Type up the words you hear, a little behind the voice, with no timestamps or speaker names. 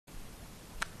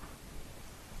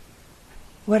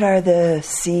What are the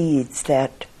seeds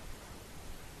that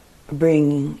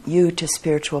bring you to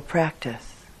spiritual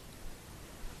practice?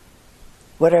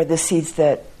 What are the seeds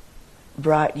that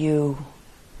brought you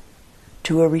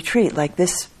to a retreat like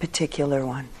this particular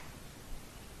one?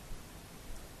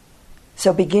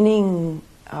 So beginning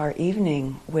our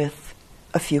evening with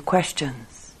a few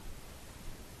questions,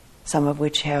 some of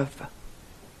which have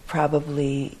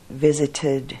probably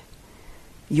visited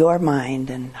your mind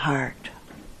and heart.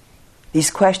 These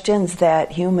questions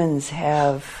that humans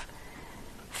have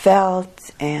felt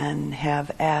and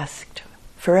have asked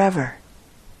forever,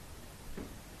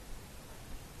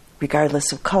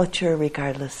 regardless of culture,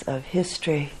 regardless of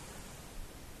history.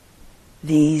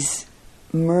 These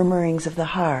murmurings of the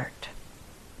heart,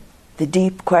 the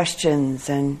deep questions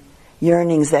and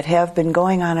yearnings that have been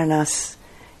going on in us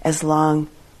as long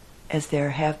as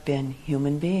there have been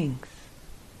human beings.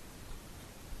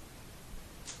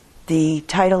 The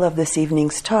title of this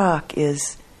evening's talk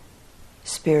is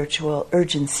Spiritual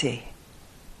Urgency,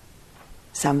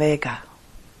 Samvega.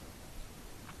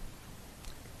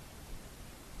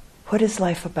 What is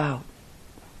life about?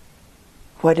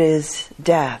 What is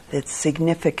death, its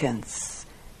significance,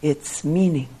 its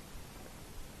meaning?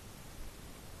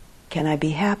 Can I be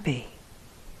happy?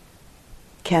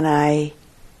 Can I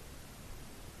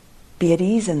be at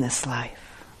ease in this life?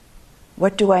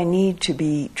 What do I need to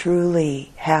be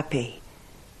truly happy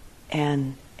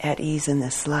and at ease in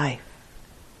this life?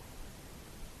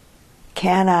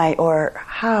 Can I, or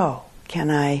how can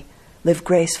I live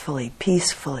gracefully,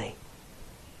 peacefully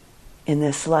in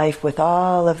this life with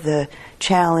all of the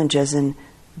challenges and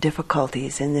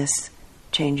difficulties in this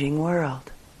changing world?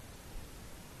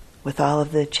 With all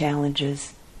of the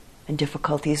challenges and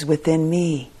difficulties within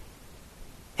me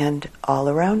and all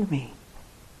around me?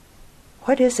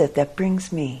 What is it that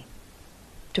brings me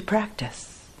to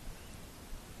practice?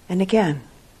 And again,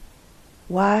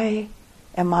 why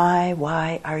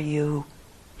are you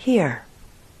here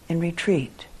in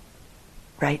retreat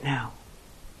right now?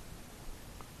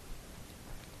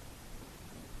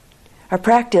 Our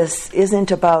practice isn't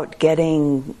about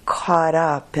getting caught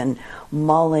up and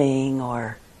mulling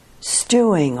or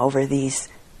stewing over these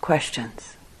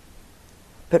questions,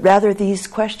 but rather these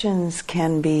questions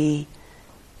can be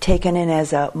taken in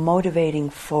as a motivating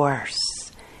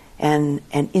force and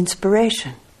an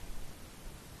inspiration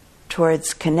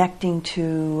towards connecting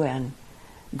to and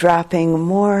dropping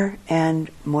more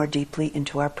and more deeply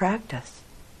into our practice.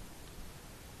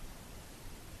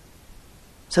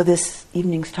 So this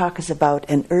evening's talk is about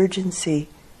an urgency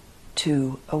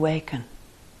to awaken.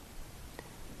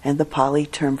 And the Pali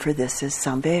term for this is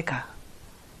Samvega,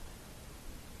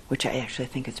 which I actually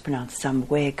think it's pronounced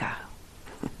Samvega,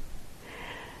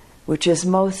 which is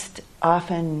most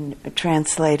often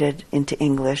translated into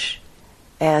English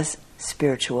as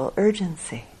spiritual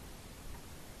urgency.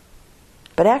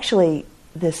 But actually,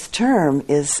 this term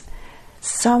is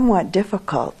somewhat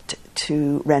difficult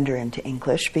to render into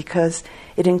English because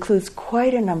it includes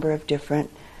quite a number of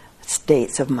different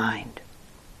states of mind.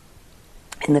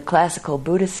 In the classical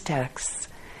Buddhist texts,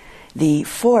 the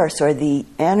force or the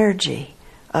energy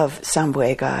of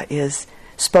Samvega is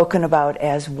spoken about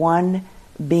as one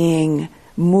being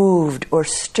moved or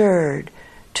stirred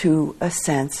to a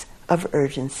sense of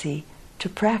urgency to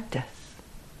practice.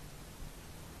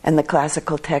 And the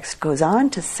classical text goes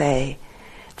on to say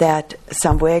that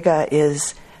Samvega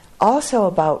is also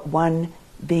about one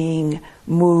being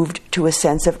moved to a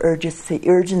sense of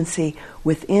urgency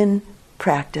within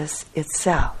practice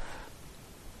itself,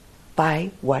 by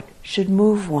what should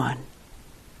move one,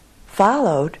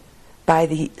 followed by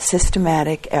the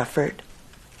systematic effort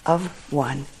of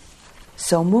one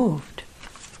so moved.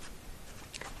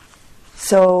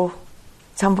 So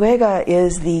Samvega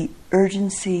is the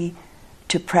urgency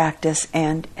to practice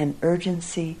and an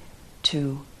urgency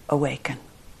to awaken.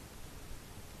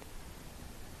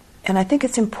 And I think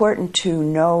it's important to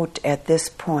note at this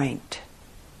point,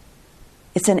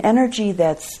 it's an energy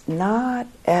that's not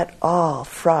at all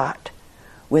fraught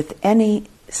with any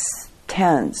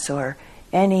tense or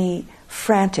any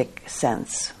frantic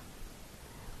sense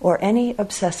or any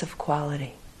obsessive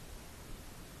quality.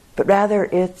 But rather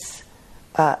it's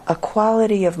a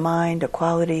quality of mind, a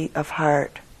quality of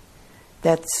heart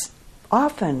that's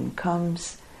often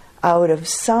comes out of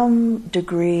some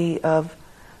degree of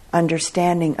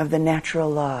understanding of the natural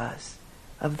laws,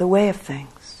 of the way of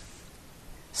things,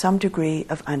 some degree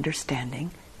of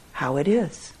understanding how it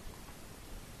is.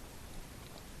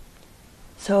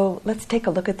 So let's take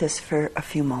a look at this for a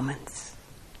few moments.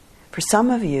 For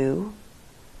some of you,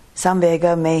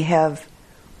 Samvega may have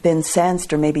been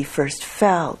sensed or maybe first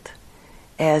felt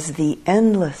as the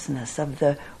endlessness of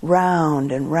the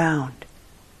round and round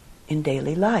in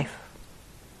daily life.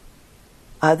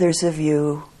 Others of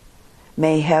you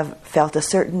may have felt a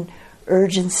certain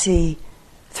urgency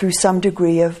through some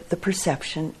degree of the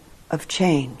perception of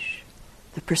change,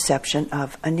 the perception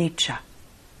of anicca,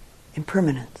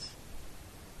 impermanence,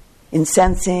 in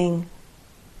sensing,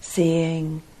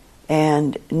 seeing,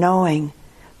 and knowing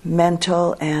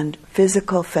mental and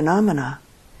physical phenomena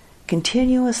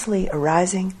continuously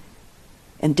arising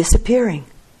and disappearing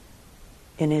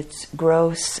in its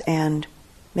gross and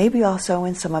maybe also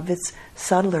in some of its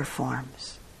subtler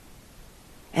forms,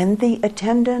 and the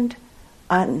attendant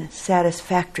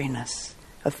unsatisfactoriness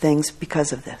of things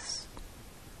because of this.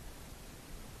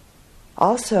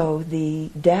 Also, the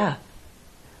death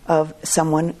of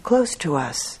someone close to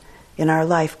us in our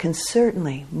life can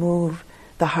certainly move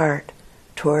the heart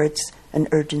towards an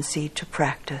urgency to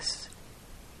practice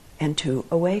and to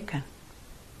awaken.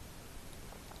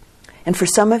 And for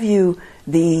some of you,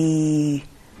 the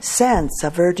sense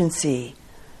of urgency,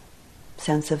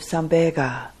 sense of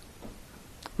Samvega,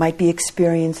 might be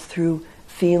experienced through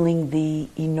feeling the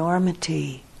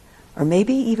enormity, or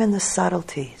maybe even the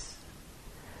subtleties,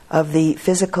 of the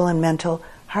physical and mental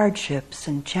hardships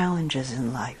and challenges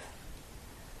in life.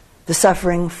 The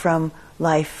suffering from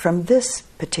life from this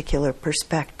particular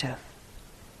perspective.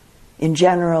 In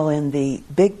general, in the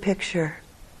big picture,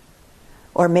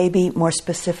 or maybe more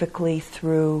specifically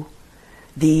through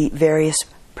the various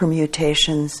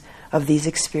permutations of these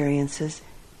experiences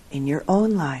in your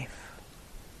own life.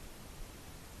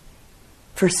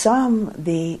 For some,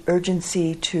 the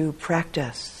urgency to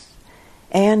practice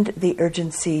and the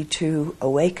urgency to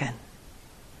awaken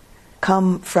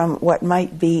come from what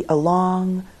might be a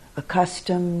long,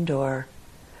 accustomed, or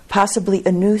possibly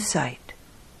a new sight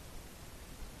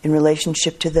in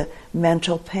relationship to the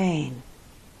mental pain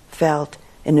felt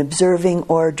in observing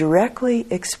or directly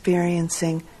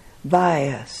experiencing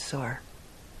bias or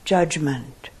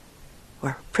judgment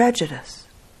or prejudice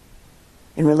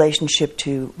in relationship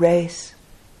to race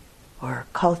or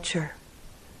culture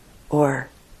or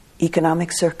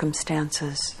economic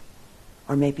circumstances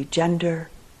or maybe gender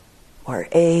or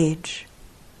age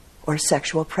or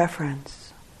sexual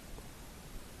preference.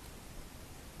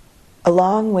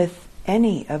 Along with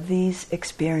any of these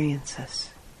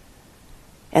experiences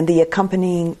and the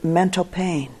accompanying mental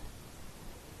pain,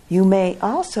 you may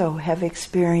also have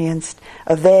experienced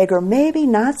a vague or maybe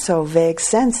not so vague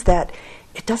sense that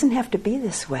it doesn't have to be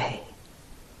this way,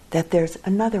 that there's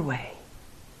another way,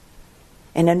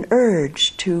 and an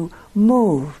urge to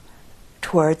move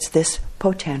towards this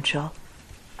potential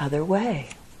other way.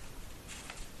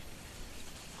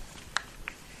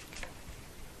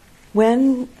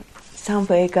 When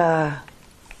Samvega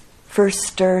first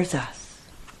stirs us,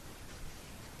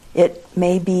 it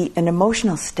may be an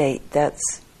emotional state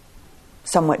that's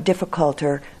somewhat difficult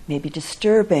or maybe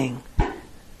disturbing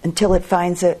until it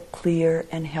finds a clear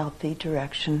and healthy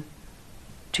direction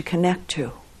to connect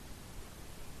to.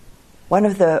 One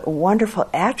of the wonderful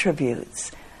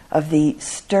attributes of the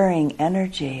stirring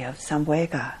energy of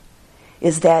Samvega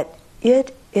is that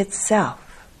it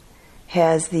itself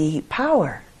has the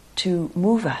power to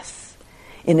move us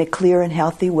in a clear and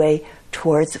healthy way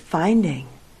towards finding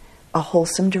a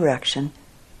wholesome direction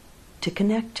to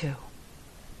connect to.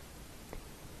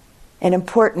 An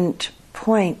important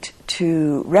point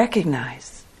to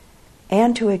recognize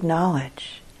and to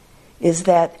acknowledge is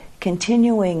that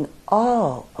continuing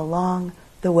all along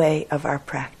the way of our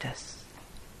practice,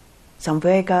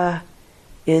 Samvega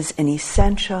is an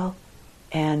essential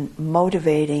and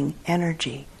motivating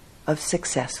energy of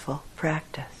successful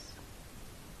practice.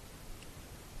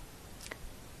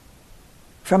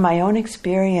 From my own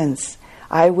experience,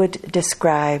 I would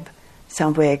describe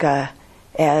Samvega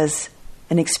as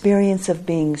an experience of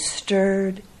being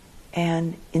stirred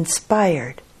and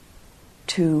inspired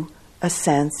to a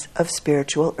sense of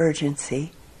spiritual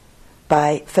urgency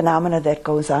by phenomena that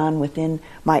goes on within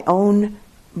my own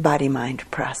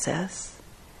body-mind process,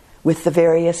 with the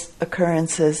various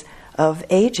occurrences of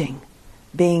aging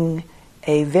being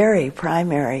a very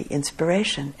primary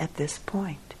inspiration at this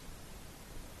point,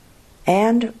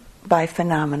 and by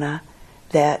phenomena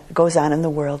that goes on in the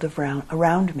world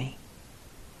around me.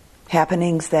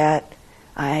 Happenings that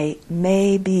I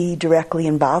may be directly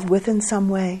involved with in some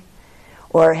way,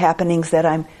 or happenings that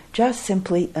I'm just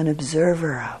simply an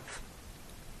observer of,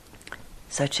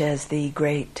 such as the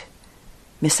great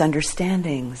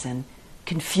misunderstandings and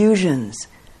confusions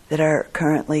that are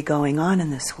currently going on in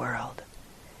this world,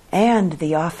 and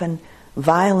the often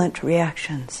violent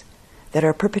reactions that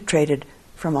are perpetrated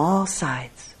from all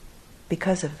sides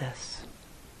because of this.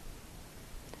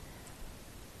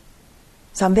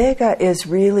 Samvega is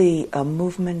really a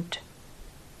movement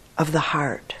of the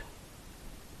heart,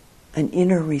 an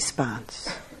inner response,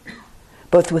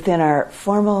 both within our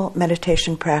formal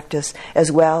meditation practice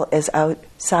as well as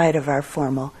outside of our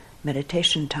formal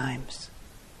meditation times.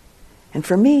 And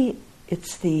for me,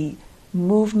 it's the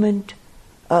movement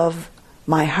of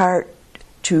my heart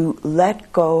to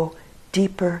let go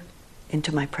deeper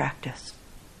into my practice.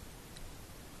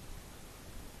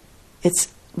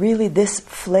 It's really this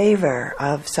flavor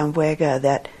of Samvega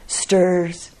that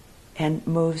stirs and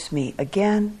moves me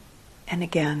again and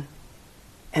again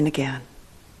and again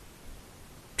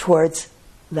towards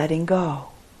letting go,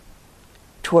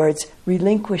 towards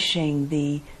relinquishing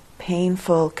the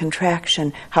painful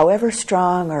contraction, however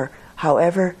strong or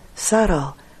however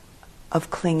subtle,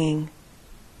 of clinging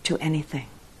to anything.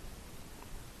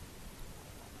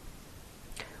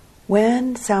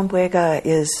 When Samvega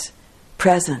is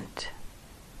present,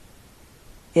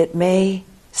 it may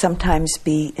sometimes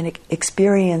be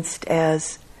experienced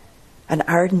as an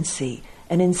ardency,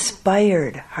 an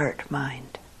inspired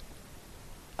heart-mind,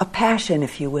 a passion,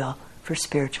 if you will, for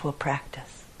spiritual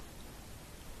practice.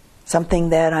 Something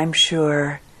that I'm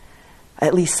sure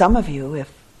at least some of you,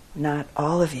 if not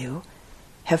all of you,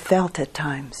 have felt at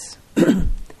times.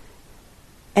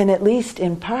 And at least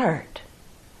in part,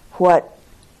 what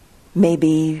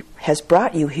maybe has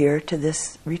brought you here to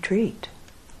this retreat.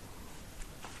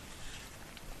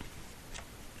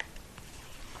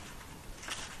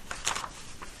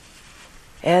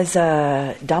 As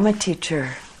a Dhamma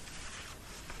teacher,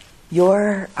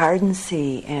 your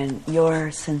ardency and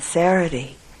your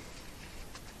sincerity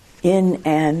in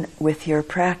and with your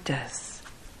practice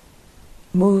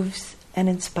moves and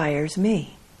inspires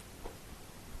me.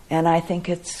 And I think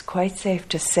it's quite safe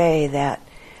to say that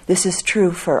this is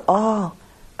true for all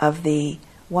of the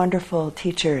wonderful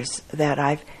teachers that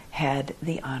I've had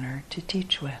the honor to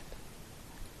teach with.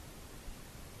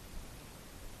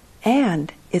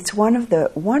 And it's one of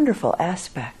the wonderful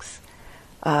aspects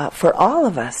for all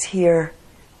of us here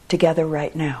together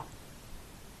right now.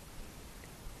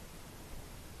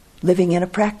 Living in a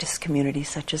practice community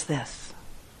such as this,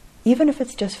 even if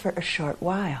it's just for a short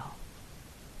while,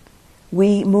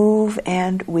 we move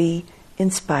and we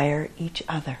inspire each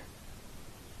other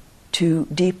to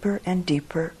deeper and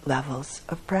deeper levels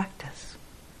of practice.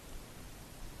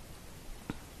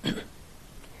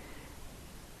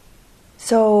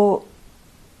 So,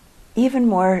 even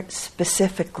more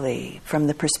specifically, from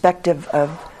the perspective of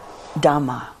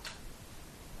Dhamma,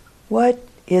 what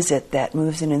is it that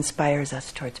moves and inspires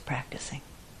us towards practicing?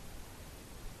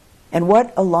 And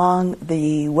what along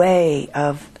the way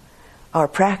of our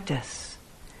practice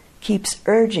keeps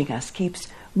urging us, keeps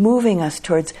moving us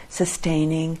towards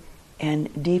sustaining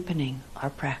and deepening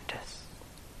our practice?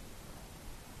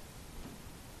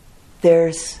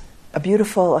 There's a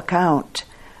beautiful account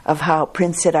of how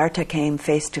Prince Siddhartha came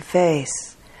face to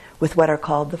face with what are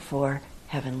called the four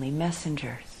heavenly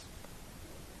messengers,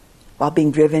 while being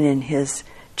driven in his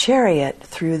chariot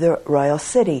through the royal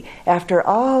city after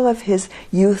all of his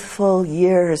youthful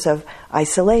years of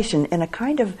isolation in a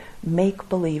kind of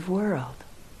make-believe world.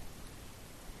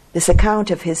 This account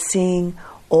of his seeing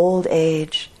old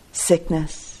age,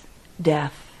 sickness,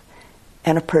 death,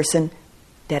 and a person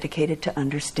dedicated to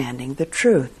understanding the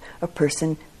truth, a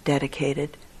person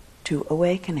dedicated to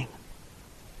awakening.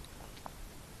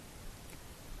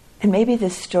 And maybe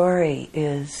this story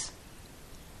is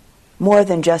more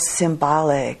than just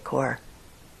symbolic or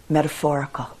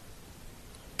metaphorical,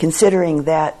 considering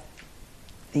that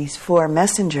these four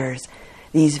messengers,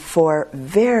 these four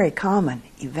very common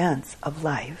events of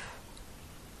life,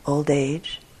 old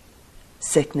age,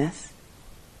 sickness,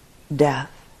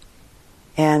 death,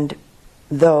 and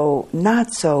though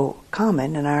not so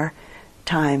common in our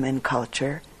time and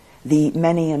culture, the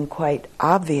many and quite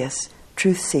obvious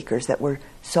truth seekers that were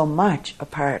so much a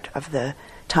part of the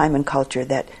time and culture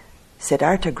that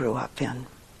Siddhartha grew up in.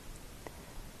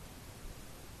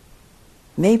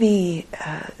 Maybe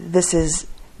this is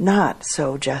not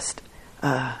so just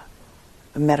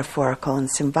metaphorical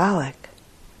and symbolic,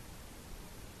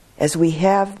 as we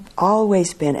have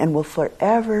always been and will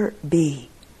forever be.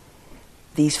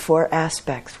 These four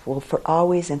aspects will for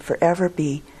always and forever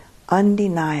be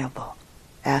undeniable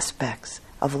aspects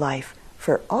of life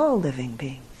for all living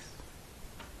beings.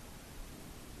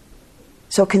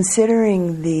 So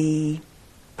considering the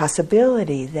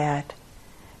possibility that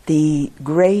the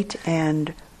great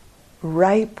and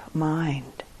ripe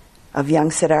mind of young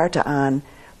Siddhartha on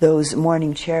those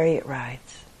morning chariot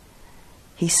rides,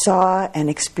 he saw and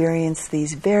experienced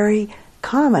these very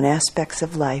common aspects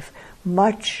of life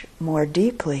much more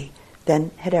deeply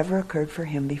than had ever occurred for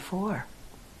him before.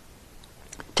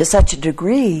 to such a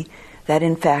degree that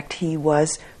in fact he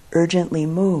was urgently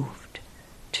moved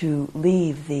to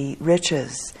leave the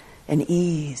riches and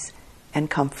ease and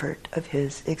comfort of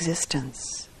his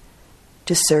existence,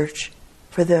 to search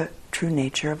for the true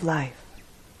nature of life.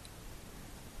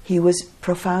 He was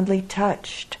profoundly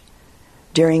touched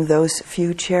during those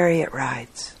few chariot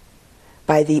rides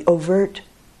by the overt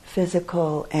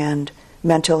physical and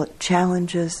mental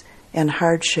challenges and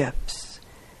hardships,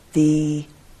 the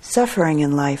suffering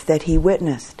in life that he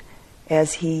witnessed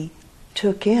as he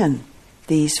took in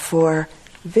these four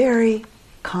very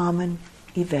common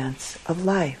events of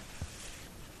life.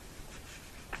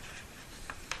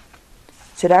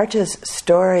 Siddhartha's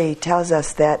story tells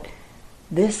us that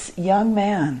this young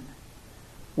man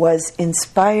was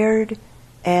inspired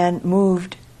and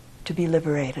moved to be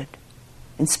liberated,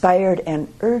 inspired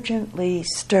and urgently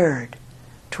stirred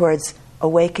towards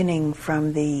awakening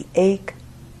from the ache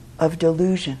of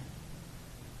delusion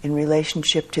in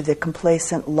relationship to the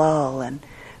complacent lull and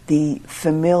the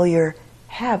familiar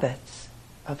habits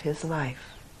of his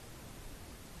life.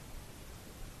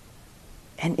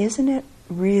 And isn't it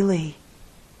really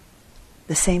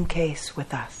the same case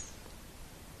with us?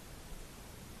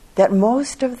 That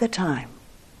most of the time,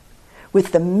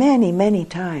 with the many, many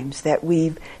times that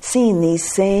we've seen these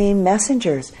same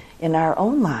messengers in our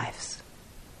own lives,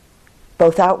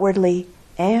 both outwardly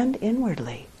and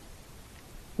inwardly,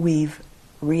 we've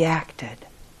reacted.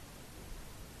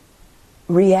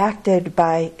 Reacted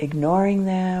by ignoring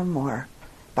them or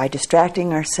by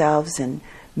distracting ourselves in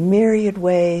myriad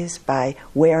ways, by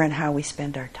where and how we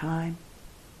spend our time.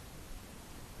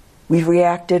 We've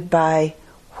reacted by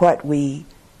what we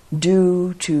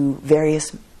do to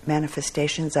various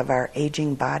manifestations of our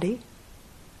aging body.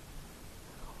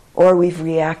 Or we've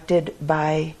reacted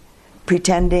by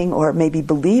pretending or maybe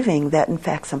believing that in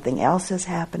fact something else is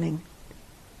happening,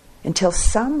 until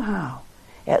somehow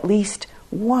at least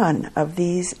one of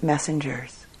these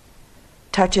messengers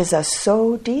touches us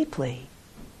so deeply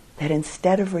that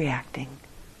instead of reacting,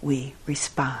 we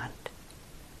respond.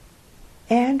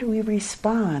 And we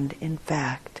respond, in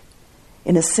fact,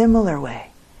 in a similar way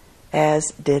as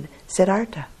did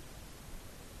Siddhartha,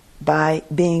 by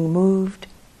being moved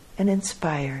and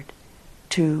inspired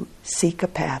to seek a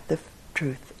path of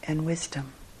truth and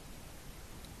wisdom.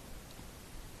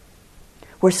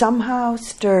 We're somehow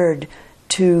stirred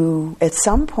to, at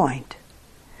some point,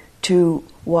 to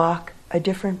walk a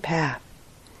different path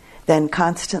than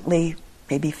constantly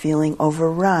maybe feeling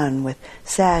overrun with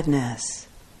sadness,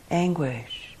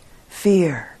 anguish,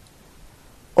 fear,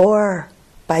 or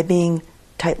by being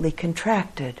tightly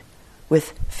contracted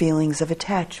with feelings of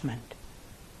attachment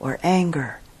or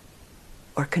anger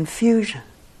or confusion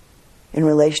in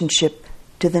relationship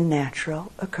to the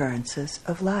natural occurrences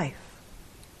of life.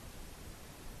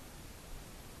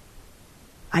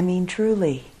 I mean,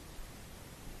 truly,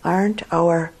 aren't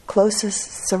our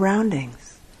closest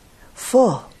surroundings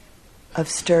full of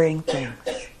stirring things?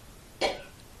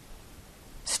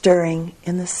 Stirring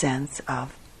in the sense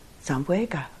of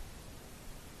Samvega.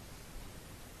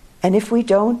 And if we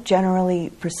don't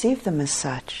generally perceive them as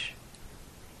such,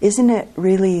 isn't it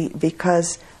really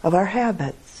because of our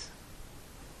habits?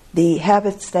 The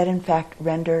habits that in fact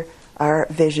render our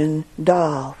vision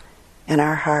dull and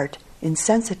our heart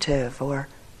insensitive or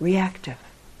reactive.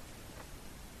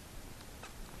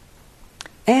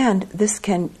 And this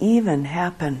can even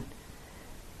happen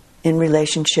in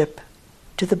relationship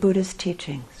to the Buddha's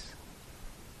teachings.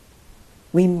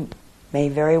 We may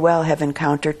very well have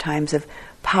encountered times of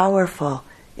powerful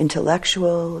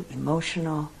intellectual,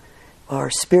 emotional,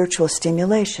 or spiritual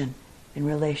stimulation in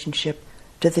relationship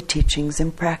to the teachings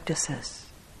and practices.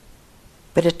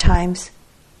 But at times,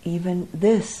 even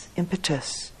this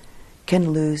impetus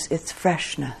can lose its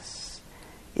freshness,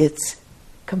 its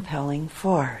compelling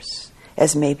force,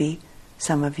 as maybe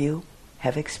some of you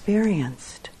have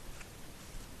experienced.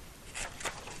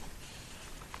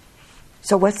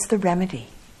 So what's the remedy?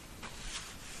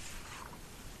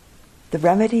 The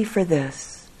remedy for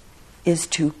this is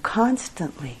to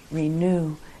constantly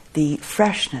renew the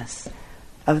freshness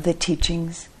of the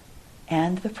teachings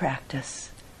and the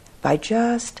practice by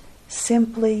just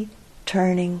simply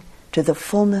turning to the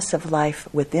fullness of life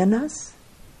within us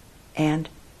and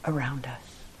around us,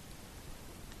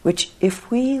 which,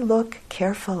 if we look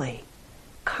carefully,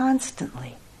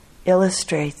 constantly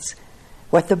illustrates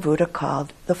what the Buddha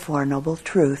called the Four Noble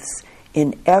Truths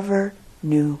in ever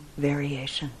new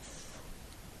variations,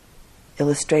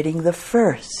 illustrating the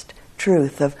first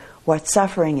truth of what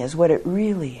suffering is, what it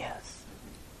really is,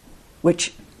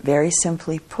 which, very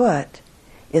simply put,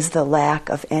 is the lack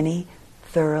of any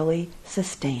thoroughly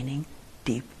sustaining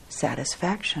deep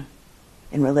satisfaction,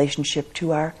 in relationship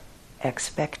to our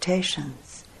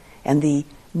expectations, and the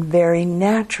very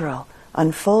natural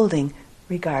unfolding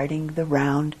regarding the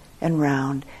round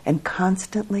and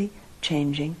constantly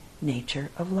changing nature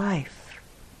of life.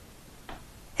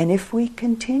 And if we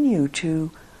continue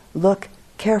to look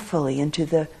carefully into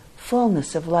the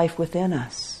fullness of life within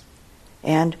us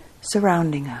and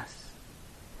surrounding us,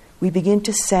 we begin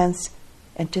to sense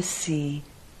and to see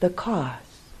the cause,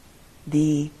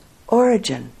 the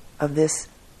origin of this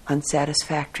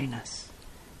unsatisfactoriness,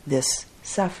 this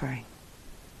suffering,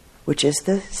 which is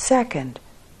the second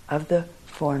of the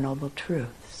Four Noble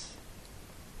Truths,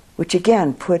 which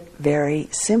again, put very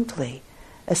simply,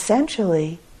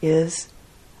 essentially is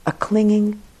a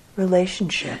clinging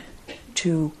relationship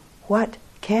to what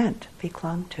can't be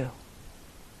clung to.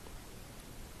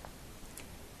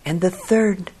 And the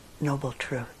third noble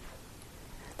truth,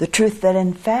 the truth that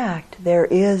in fact there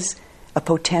is a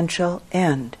potential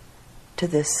end to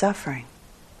this suffering.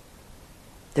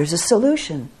 There's a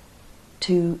solution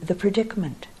to the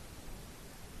predicament.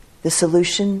 The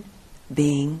solution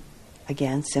being,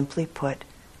 again, simply put,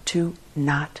 to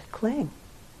not cling,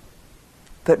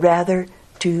 but rather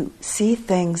to see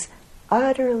things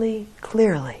utterly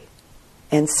clearly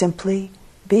and simply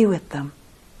be with them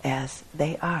as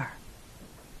they are.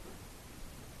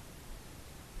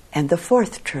 And the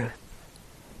fourth truth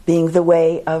being the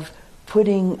way of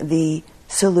putting the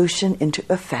solution into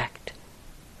effect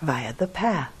via the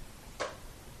path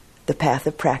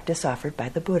of practice offered by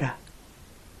the Buddha.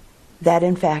 That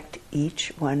in fact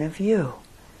each one of you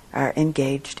are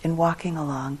engaged in walking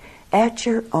along at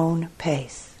your own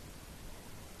pace,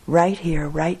 right here,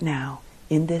 right now,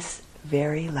 in this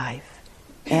very life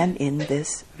and in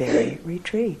this very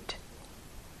retreat.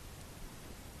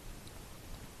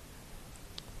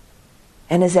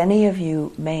 And as any of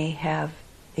you may have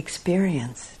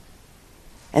experienced,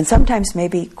 and sometimes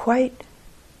maybe quite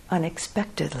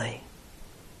unexpectedly,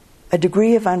 a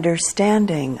degree of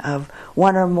understanding of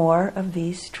one or more of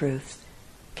these truths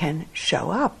can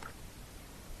show up.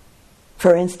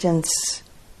 For instance,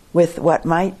 with what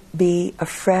might be a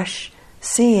fresh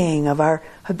seeing of our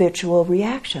habitual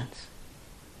reactions,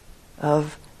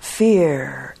 of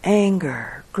fear,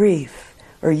 anger, grief,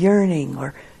 or yearning,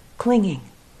 or clinging,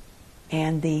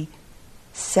 and the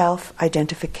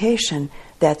self-identification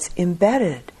that's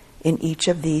embedded in each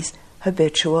of these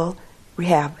habitual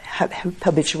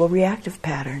reactive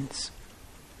patterns.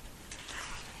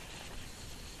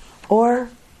 Or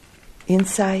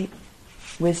insight,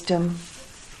 wisdom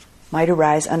might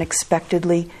arise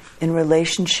unexpectedly in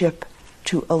relationship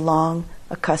to a long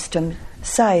accustomed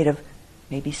sight of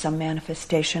maybe some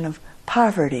manifestation of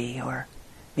poverty, or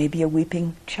maybe a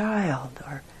weeping child,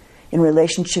 or in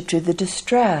relationship to the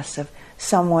distress of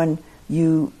someone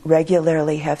you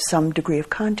regularly have some degree of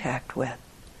contact with,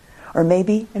 or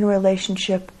maybe in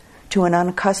relationship to an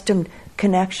unaccustomed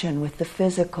connection with the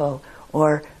physical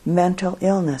or mental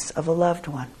illness of a loved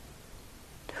one,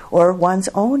 or one's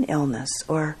own illness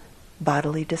or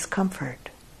bodily discomfort,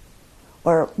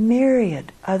 or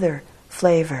myriad other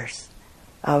flavors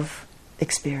of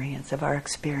experience, of our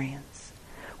experience.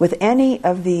 With any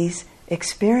of these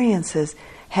experiences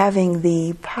having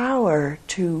the power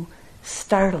to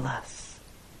startle us,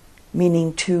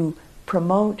 meaning to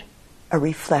promote a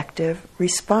reflective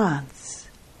response,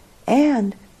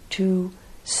 and to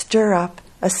stir up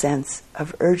a sense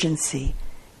of urgency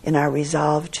in our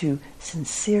resolve to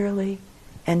sincerely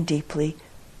and deeply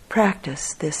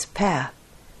practice this path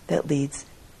that leads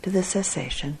to the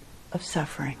cessation of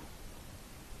suffering.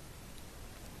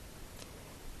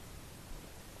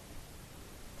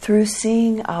 Through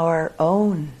seeing our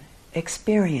own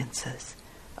experiences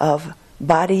of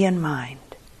body and mind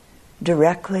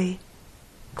directly,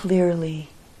 clearly,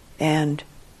 and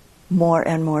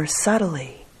more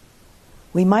subtly,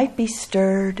 we might be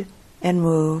stirred and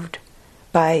moved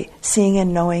by seeing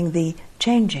and knowing the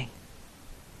changing,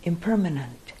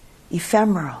 impermanent,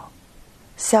 ephemeral,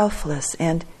 selfless,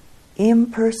 and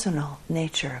impersonal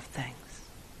nature of things.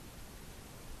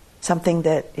 Something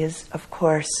that is, of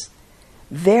course,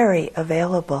 very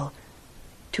available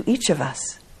to each of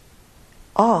us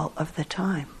all of the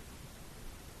time.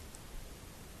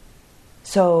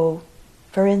 So,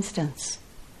 for instance,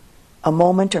 a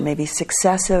moment or maybe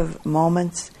successive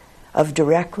moments of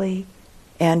directly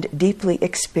and deeply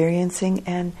experiencing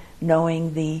and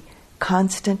knowing the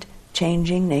constant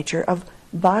changing nature of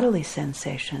bodily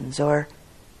sensations or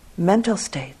mental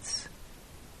states,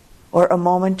 or a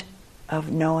moment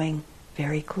of knowing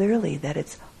very clearly that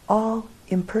it's all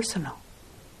impersonal.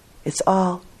 It's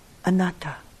all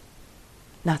anatta,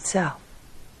 not self.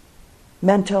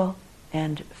 Mental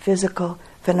and physical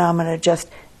phenomena just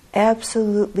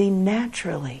absolutely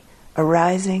naturally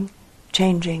arising,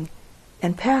 changing,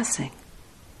 and passing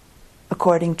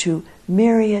according to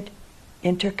myriad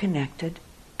interconnected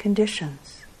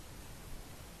conditions.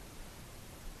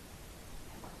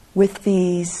 With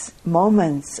these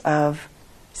moments of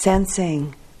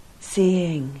sensing,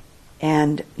 seeing,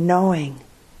 and knowing,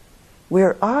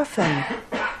 we're often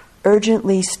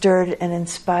urgently stirred and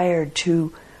inspired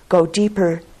to go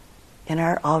deeper in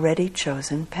our already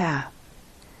chosen path,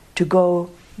 to go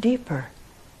deeper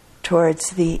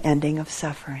towards the ending of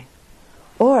suffering,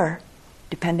 or,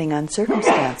 depending on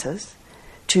circumstances,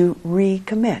 to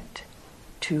recommit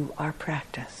to our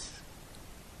practice.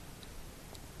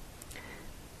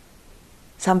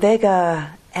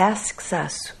 Samvega asks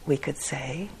us, we could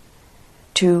say,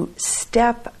 to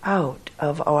step out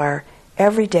of our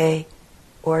everyday,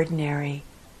 ordinary,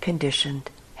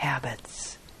 conditioned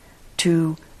habits,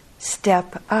 to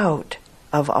step out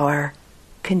of our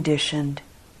conditioned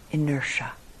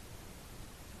inertia.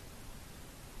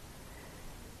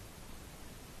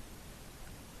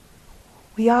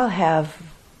 We all have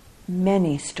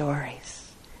many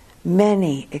stories,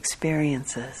 many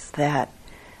experiences that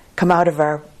come out of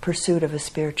our pursuit of a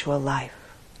spiritual life.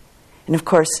 And of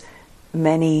course,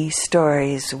 many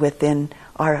stories within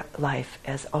our life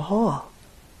as a whole.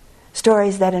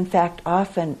 Stories that in fact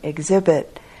often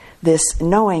exhibit this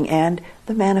knowing and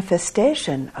the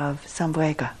manifestation of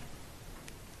Samvega.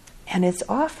 And it's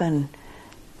often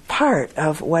part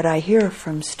of what I hear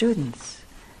from students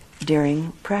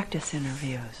during practice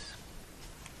interviews.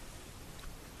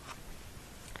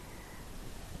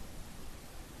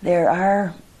 There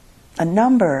are a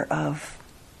number of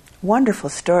wonderful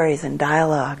stories and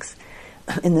dialogues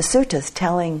in the suttas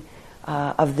telling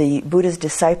of the Buddha's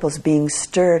disciples being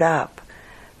stirred up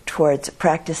towards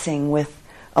practicing with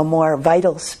a more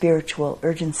vital spiritual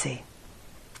urgency.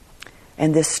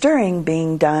 And this stirring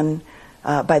being done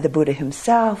by the Buddha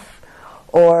himself,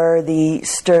 or the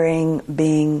stirring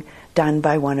being done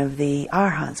by one of the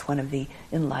arhants, one of the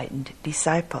enlightened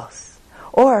disciples,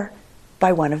 or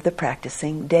by one of the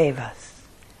practicing devas.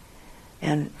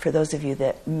 And for those of you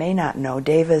that may not know,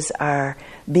 devas are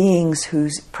beings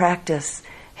whose practice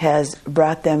has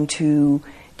brought them to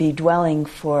be dwelling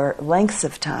for lengths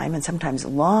of time, and sometimes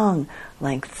long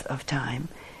lengths of time,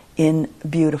 in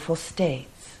beautiful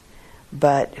states,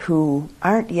 but who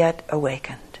aren't yet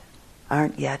awakened,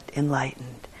 aren't yet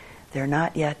enlightened. They're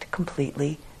not yet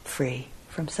completely free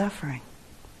from suffering.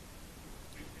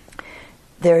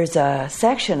 There's a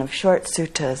section of short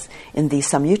suttas in the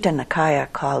Samyutta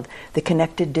Nikaya called The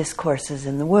Connected Discourses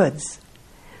in the Woods,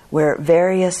 where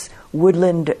various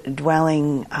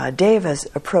woodland-dwelling devas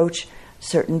approach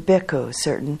certain bhikkhus,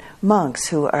 certain monks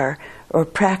who are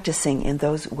practicing in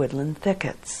those woodland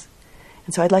thickets.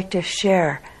 And so I'd like to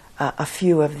share a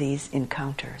few of these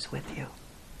encounters with you.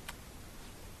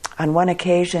 On one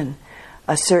occasion,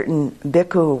 a certain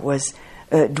bhikkhu was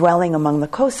dwelling among the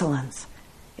Kosalans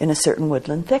in a certain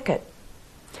woodland thicket.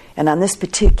 And on this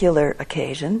particular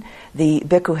occasion, the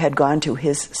bhikkhu had gone to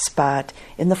his spot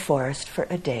in the forest for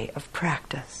a day of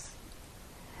practice.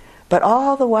 But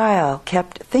all the while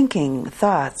kept thinking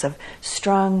thoughts of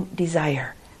strong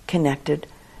desire connected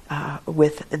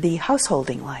with the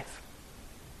householding life.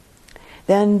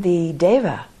 Then the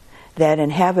deva that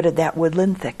inhabited that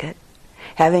woodland thicket,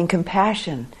 having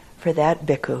compassion for that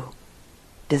bhikkhu,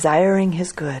 desiring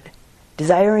his good,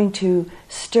 desiring to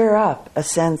stir up a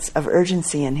sense of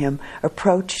urgency in him,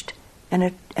 approached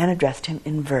and addressed him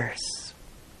in verse.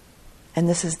 And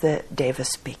this is the deva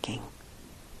speaking.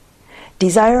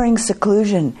 Desiring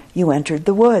seclusion, you entered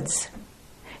the woods,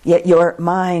 yet your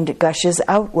mind gushes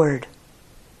outward.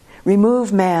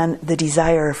 Remove, man, the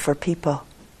desire for people.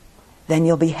 Then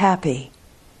you'll be happy,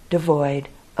 devoid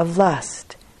of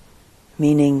lust,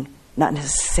 meaning not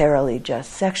necessarily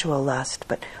just sexual lust,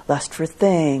 but lust for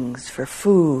things, for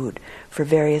food, for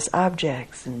various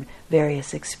objects and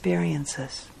various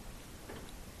experiences.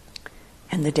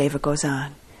 And the deva goes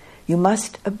on. You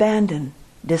must abandon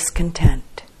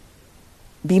discontent.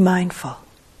 Be mindful.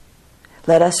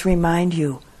 Let us remind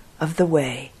you of the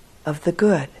way of the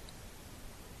good.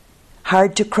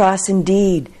 Hard to cross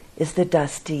indeed is the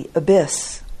dusty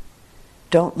abyss.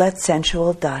 Don't let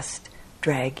sensual dust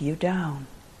drag you down.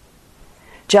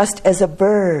 Just as a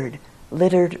bird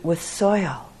littered with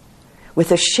soil,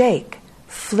 with a shake,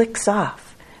 flicks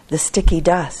off the sticky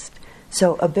dust,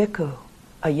 so a bhikkhu,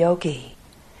 a yogi,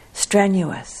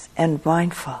 strenuous and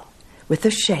mindful, with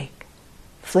a shake,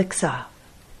 flicks off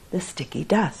the sticky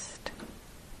dust.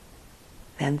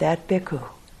 Then that bhikkhu,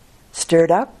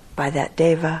 stirred up by that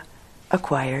deva,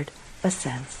 acquired a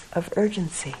sense of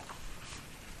urgency.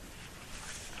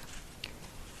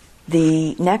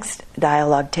 The next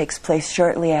dialogue takes place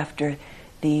shortly after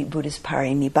the Buddha's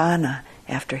parinibbana,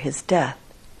 after his death.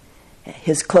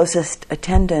 His closest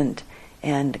attendant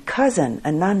and cousin,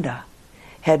 Ananda,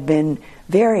 had been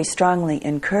very strongly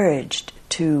encouraged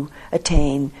to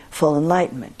attain full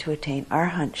enlightenment, to attain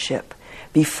arhantship,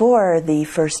 before the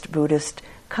first Buddhist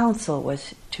council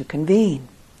was to convene,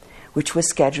 which was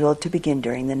scheduled to begin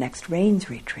during the next rains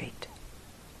retreat.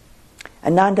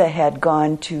 Ananda had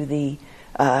gone to the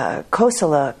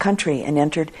Kosala country and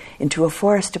entered into a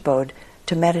forest abode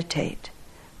to meditate.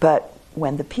 But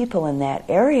when the people in that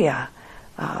area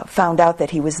found out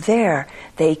that he was there,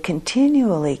 they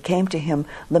continually came to him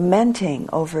lamenting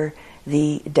over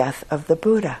the death of the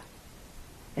Buddha.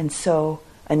 And so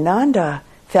Ananda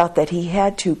felt that he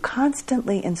had to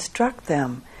constantly instruct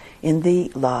them in the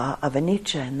law of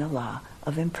anicca, in the law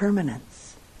of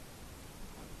impermanence.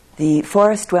 The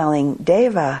forest-dwelling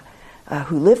Deva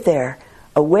who lived there,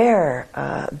 aware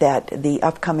that the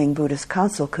upcoming Buddhist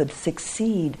council could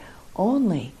succeed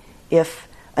only if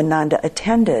Ananda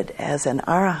attended as an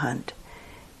arahant,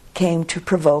 came to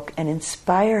provoke and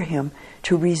inspire him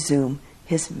to resume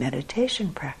his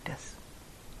meditation practice.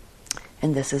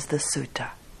 And this is the sutta.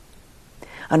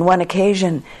 On one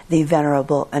occasion, the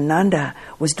Venerable Ananda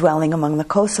was dwelling among the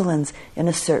Kosalans in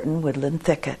a certain woodland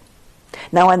thicket.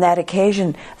 Now, on that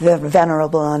occasion, the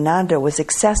Venerable Ananda was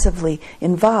excessively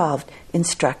involved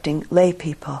instructing lay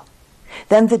people.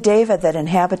 Then the Deva that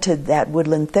inhabited that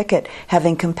woodland thicket,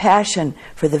 having compassion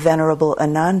for the Venerable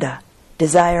Ananda,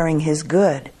 desiring his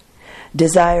good,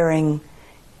 desiring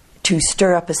to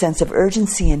stir up a sense of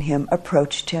urgency in him,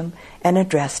 approached him and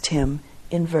addressed him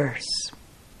in verse.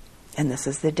 And this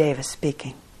is the Deva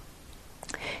speaking.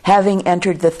 Having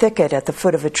entered the thicket at the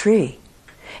foot of a tree,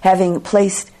 having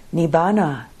placed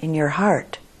nibbana in your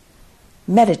heart,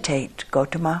 meditate,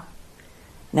 Gotama.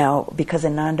 Now, because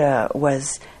Ananda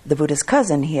was the Buddha's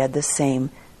cousin, he had the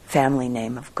same family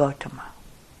name of Gotama.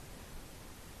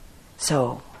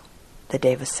 So, the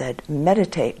Deva said,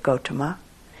 meditate, Gotama,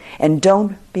 and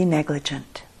don't be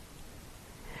negligent.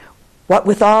 What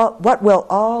will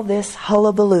all this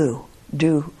hullabaloo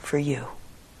do for you?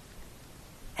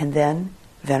 And then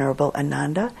Venerable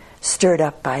Ananda, stirred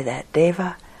up by that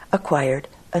Deva, acquired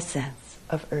a sense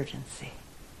of urgency.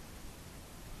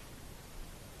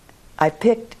 I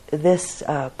picked this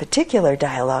particular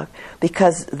dialogue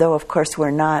because, though of course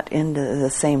we're not in the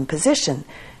same position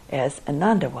as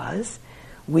Ananda was,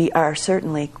 we are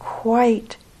certainly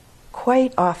quite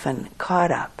often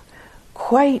caught up,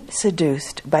 quite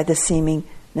seduced by the seeming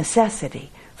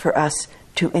necessity for us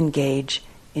to engage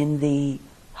in the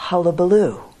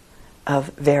hullabaloo of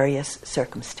various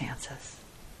circumstances,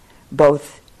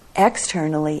 both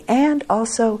externally and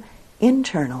also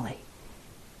internally,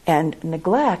 and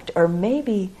neglect or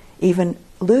maybe even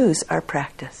lose our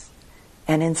practice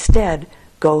and instead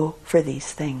go for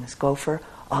these things, go for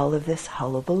all of this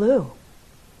hullabaloo.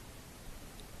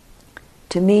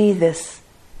 To me, this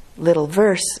little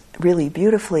verse really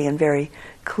beautifully and very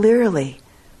clearly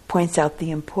points out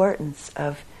the importance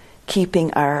of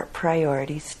keeping our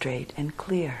priorities straight and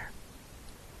clear.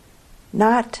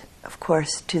 Not, of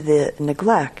course, to the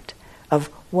neglect of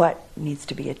what needs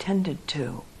to be attended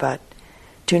to, but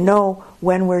to know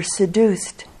when we're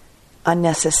seduced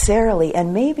unnecessarily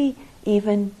and maybe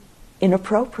even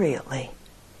inappropriately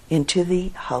into the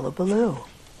hullabaloo.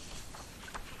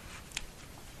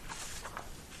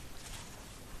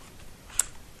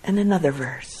 And another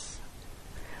verse.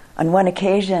 On one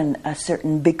occasion, a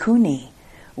certain bhikkhuni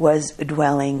was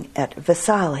dwelling at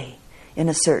Vesali in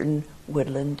a certain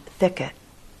woodland thicket.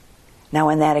 Now,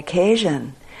 on that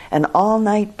occasion, an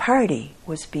all-night party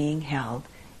was being held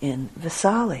in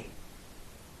Vesali.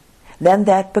 Then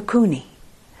that bhikkhuni,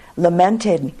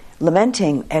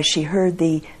 lamenting as she heard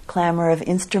the clamor of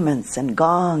instruments and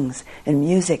gongs and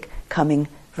music coming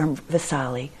from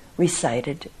Vesali,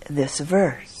 recited this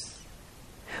verse.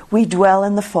 We dwell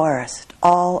in the forest,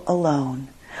 all alone,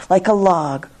 like a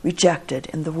log rejected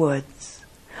in the woods.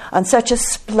 On such a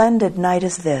splendid night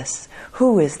as this,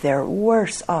 who is there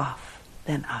worse off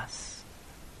than us?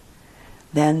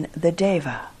 Then the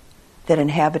Deva that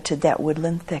inhabited that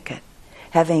woodland thicket,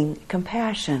 having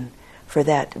compassion for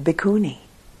that bhikkhuni,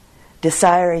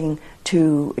 desiring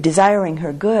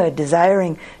her good,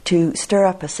 desiring to stir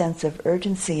up a sense of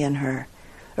urgency in her,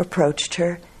 approached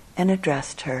her and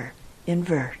addressed her in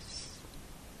verse.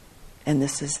 And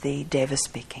this is the Deva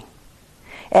speaking.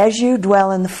 As you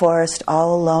dwell in the forest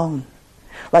all alone,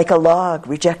 like a log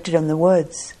rejected in the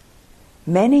woods,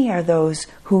 many are those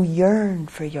who yearn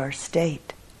for your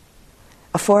state.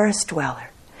 a forest dweller,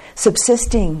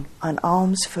 subsisting on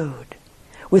alms food,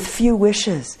 with few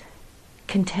wishes,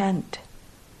 content.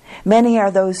 Many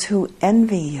are those who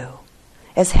envy you,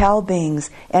 as hell beings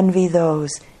envy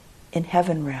those in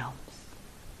heaven realms.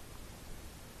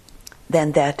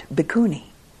 Then that bhikkhuni,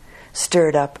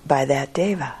 stirred up by that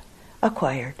deva,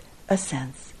 acquired a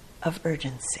sense of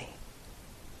urgency.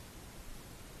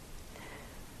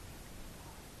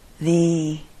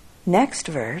 The next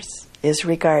verse is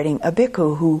regarding a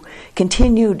bhikkhu who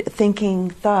continued thinking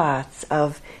thoughts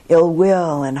of ill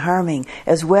will and harming,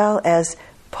 as well as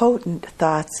potent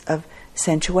thoughts of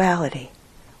sensuality,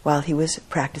 while he was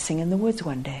practicing in the woods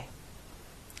one day.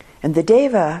 And the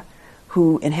deva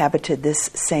who inhabited this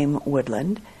same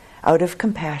woodland, out of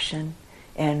compassion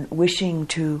and wishing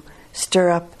to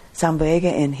stir up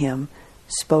Samvega in him,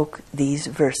 spoke these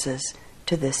verses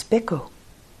to this bhikkhu.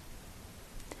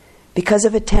 Because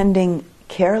of attending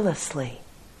carelessly,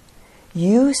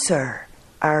 you, sir,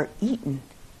 are eaten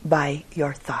by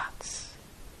your thoughts.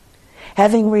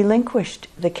 Having relinquished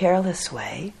the careless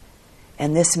way,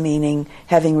 and this meaning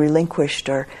having relinquished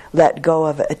or let go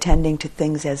of attending to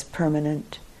things as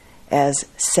permanent, as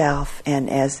self, and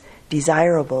as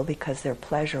desirable because they're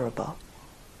pleasurable.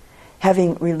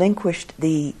 Having relinquished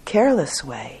the careless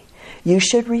way, you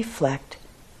should reflect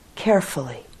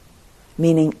carefully,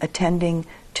 meaning attending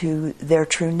to their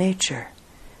true nature,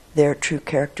 their true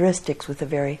characteristics with a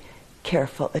very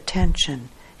careful attention.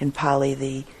 In Pali,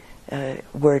 the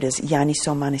word is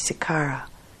yaniso manasikara.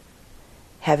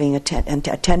 Having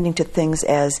attending to things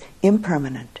as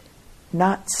impermanent,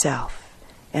 not self,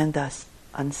 and thus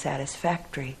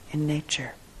unsatisfactory in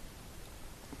nature.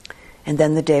 And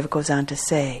then the deva goes on to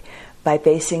say, by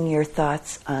basing your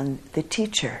thoughts on the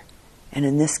teacher, and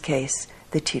in this case,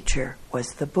 the teacher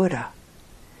was the Buddha.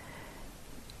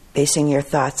 Basing your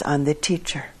thoughts on the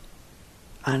teacher,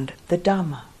 on the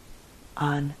Dhamma,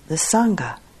 on the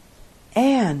Sangha,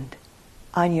 and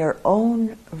on your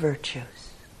own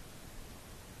virtues,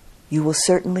 you will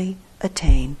certainly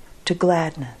attain to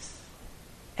gladness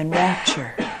and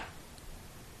rapture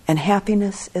and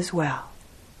happiness as well.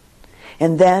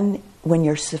 And then, when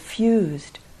you're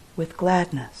suffused with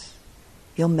gladness,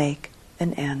 you'll make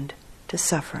an end to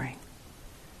suffering.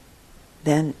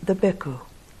 Then the bhikkhu,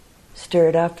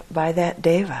 stirred up by that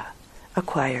deva,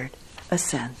 acquired a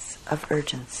sense of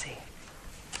urgency.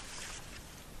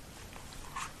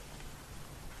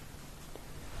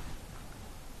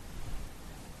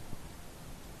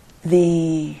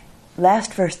 The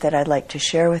last verse that I'd like to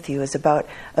share with you is about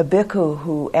a bhikkhu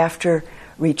who, after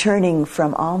returning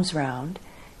from alms round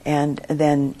and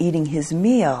then eating his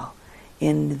meal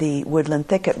in the woodland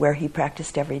thicket where he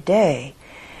practiced every day,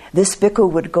 this bhikkhu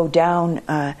would go down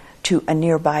to a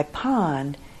nearby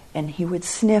pond and he would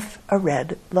sniff a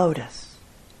red lotus.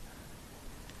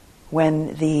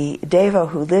 When the deva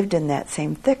who lived in that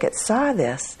same thicket saw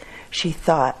this, she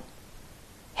thought,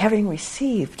 having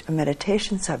received a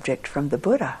meditation subject from the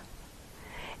Buddha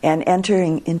and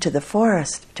entering into the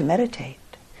forest to meditate,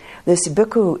 this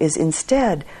bhikkhu is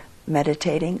instead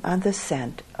meditating on the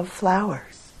scent of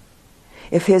flowers.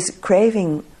 If his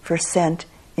craving for scent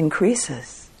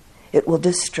increases, it will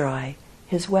destroy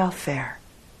his welfare.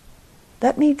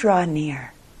 Let me draw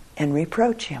near and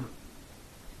reproach him.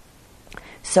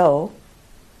 So,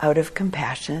 out of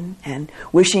compassion and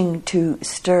wishing to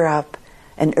stir up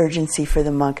an urgency for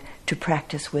the monk to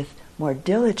practice with more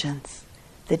diligence,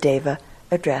 the deva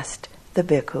addressed the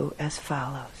bhikkhu as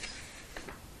follows.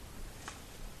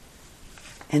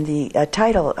 And the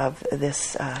title of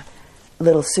this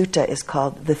little sutta is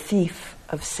called The Thief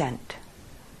of Scent.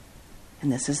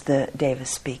 And this is the deva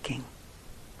speaking.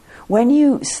 When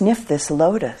you sniff this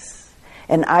lotus,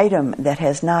 an item that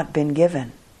has not been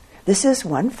given, this is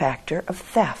one factor of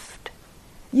theft.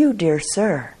 You, dear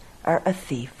sir, are a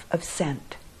thief of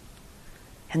scent.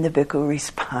 And the bhikkhu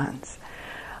responds,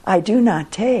 I do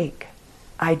not take,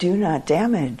 I do not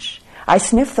damage. I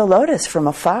sniff the lotus from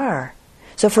afar.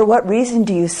 So for what reason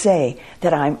do you say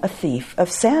that I'm a thief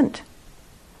of scent?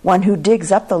 One who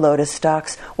digs up the lotus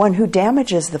stalks, one who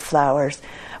damages the flowers,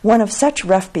 one of such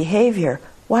rough behavior,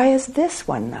 why is this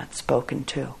one not spoken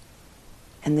to?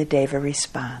 And the deva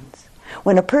responds,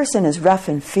 when a person is rough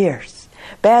and fierce,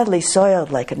 badly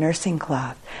soiled like a nursing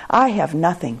cloth, I have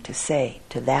nothing to say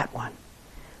to that one.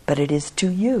 But it is to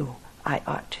you I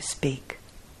ought to speak.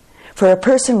 For a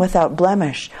person without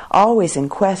blemish, always in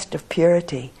quest of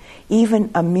purity,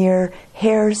 even a mere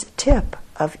hair's tip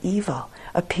of evil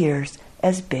appears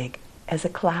as big as a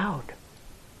cloud.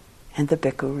 And the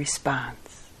bhikkhu responds,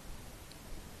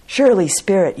 surely,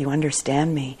 Spirit, you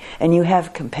understand me, and you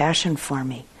have compassion for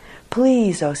me.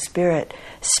 Please, O Spirit,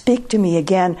 speak to me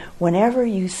again whenever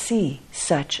you see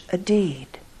such a deed.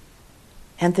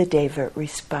 And the Deva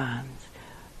responds.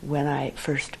 When I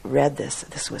first read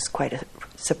this was quite a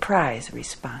surprise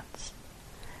response.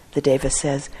 The Deva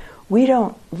says, "We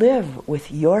don't live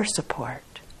with your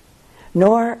support,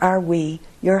 nor are we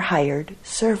your hired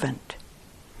servant.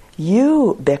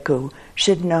 You, bhikkhu,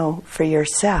 should know for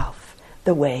yourself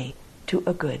the way to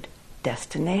a good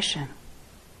destination."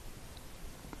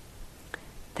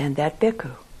 Then that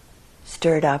bhikkhu,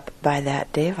 stirred up by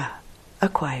that Deva,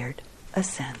 acquired a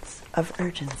sense of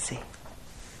urgency.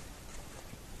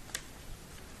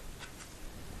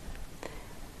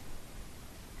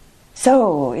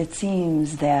 So it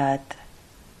seems that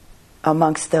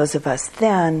amongst those of us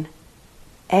then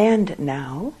and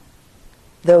now,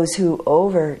 those who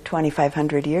over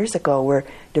 2,500 years ago were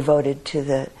devoted to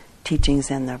the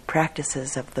teachings and the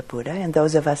practices of the Buddha, and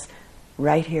those of us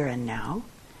right here and now,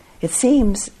 it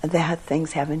seems that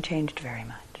things haven't changed very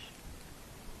much.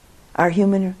 Our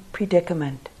human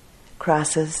predicament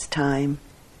crosses time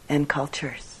and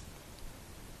cultures.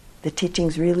 The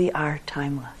teachings really are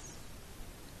timeless.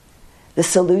 The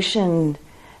solution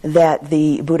that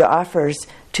the Buddha offers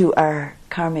to our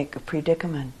karmic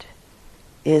predicament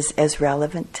is as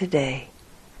relevant today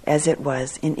as it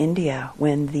was in India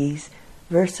when these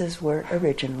verses were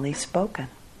originally spoken.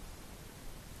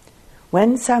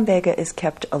 When Samvega is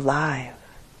kept alive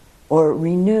or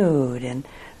renewed in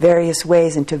various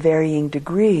ways and to varying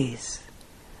degrees,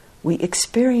 we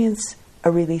experience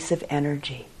a release of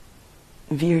energy,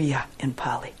 virya in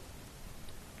Pali,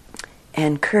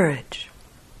 and courage.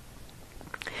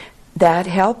 That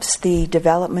helps the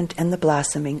development and the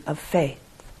blossoming of faith,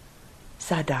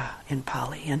 saddha in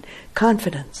Pali, and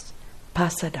confidence,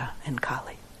 pasada in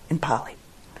Pali.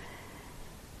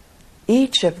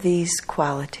 Each of these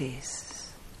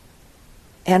qualities,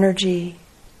 energy,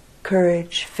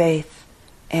 courage, faith,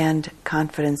 and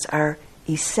confidence, are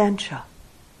essential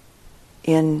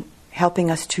in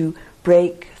helping us to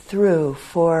break through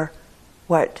for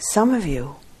what some of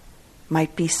you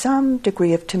might be some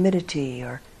degree of timidity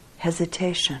or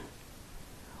hesitation,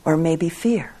 or maybe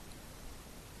fear,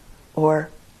 or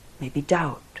maybe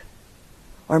doubt,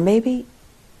 or maybe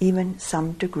even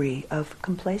some degree of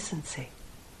complacency.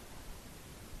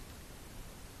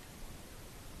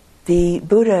 The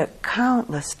Buddha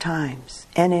countless times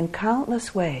and in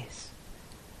countless ways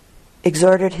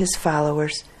exhorted his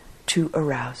followers to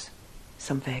arouse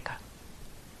Samvega.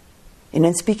 And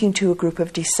in speaking to a group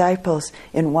of disciples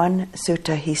in one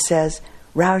sutta, he says,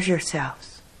 "Rouse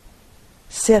yourselves,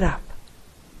 sit up.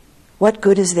 What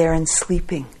good is there in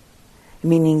sleeping?"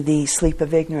 Meaning the sleep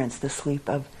of ignorance, the sleep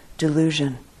of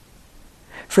delusion.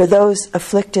 For those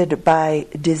afflicted by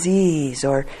disease,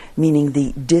 or meaning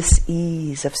the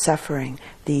dis-ease of suffering,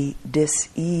 the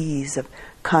dis-ease of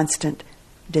constant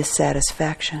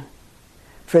dissatisfaction.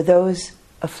 For those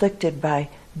afflicted by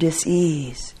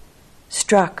dis-ease,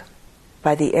 struck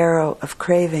by the arrow of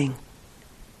craving,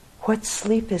 what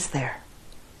sleep is there?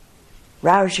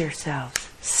 Rouse yourselves,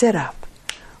 sit up,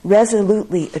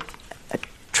 resolutely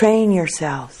train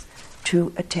yourselves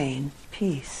to attain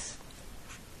peace.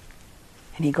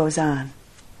 And he goes on,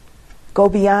 go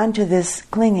beyond to this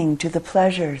clinging to the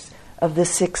pleasures of the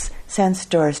 6 sense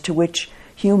doors to which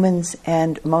humans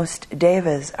and most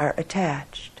devas are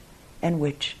attached and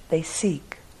which they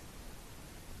seek.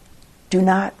 Do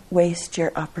not waste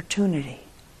your opportunity.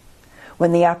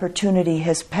 When the opportunity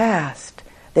has passed,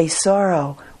 they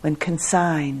sorrow when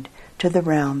consigned to the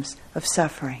realms of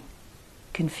suffering,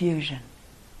 confusion,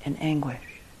 and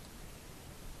anguish.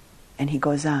 And he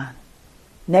goes on.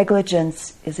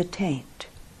 Negligence is a taint,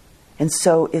 and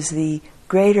so is the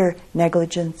greater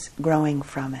negligence growing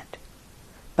from it.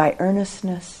 By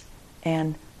earnestness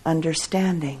and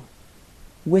understanding,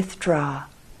 withdraw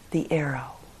the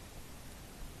arrow.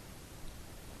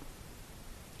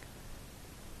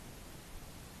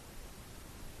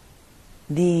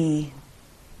 The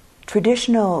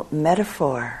traditional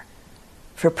metaphor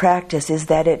for practice is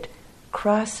that it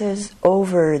crosses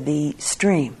over the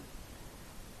stream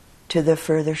to the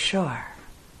further shore.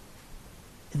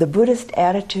 The Buddhist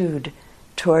attitude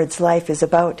towards life is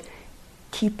about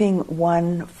keeping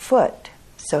one foot,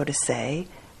 so to say,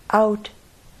 out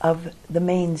of the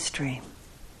mainstream.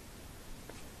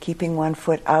 Keeping one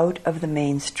foot out of the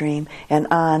mainstream and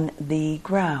on the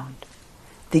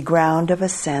ground of a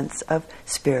sense of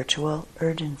spiritual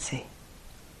urgency.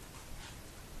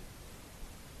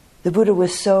 The Buddha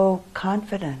was so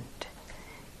confident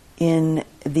in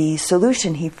the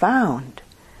solution he found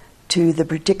to the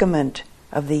predicament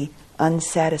of the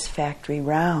unsatisfactory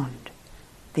round,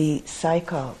 the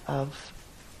cycle of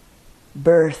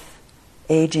birth,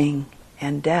 aging,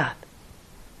 and death,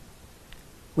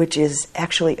 which is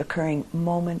actually occurring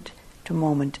moment to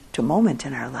moment to moment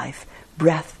in our life,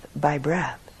 breath by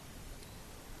breath.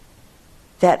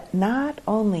 That not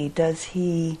only does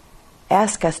he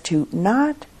ask us to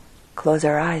not close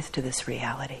our eyes to this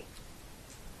reality,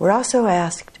 we're also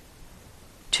asked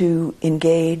to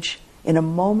engage in a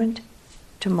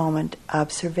moment-to-moment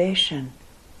observation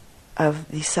of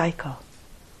the cycle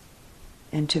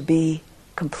and to be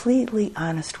completely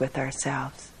honest with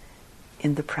ourselves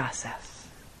in the process.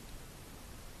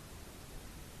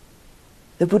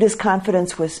 The Buddha's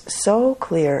confidence was so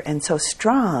clear and so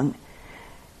strong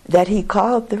that he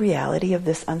called the reality of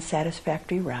this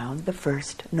unsatisfactory round the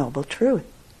first noble truth,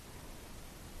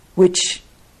 which,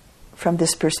 from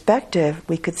this perspective,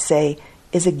 we could say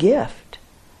is a gift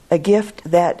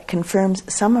that confirms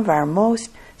some of our most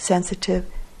sensitive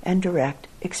and direct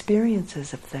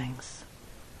experiences of things.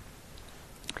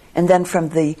 And then from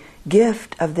the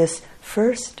gift of this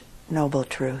first noble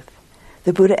truth,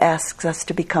 the Buddha asks us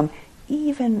to become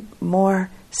even more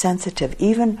sensitive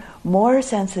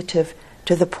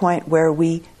to the point where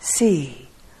we see,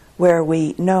 where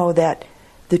we know that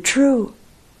the true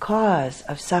cause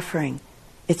of suffering,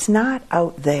 it's not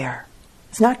out there.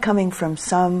 It's not coming from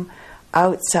some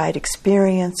outside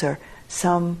experience or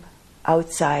some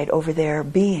outside over there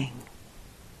being,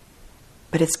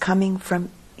 but it's coming from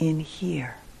in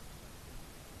here,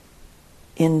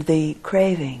 in the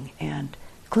craving and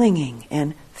clinging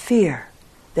and fear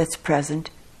that's present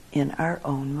in our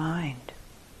own mind.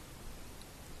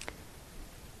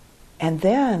 And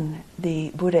then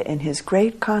the Buddha, in his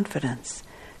great confidence,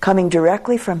 coming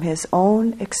directly from his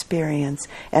own experience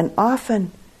and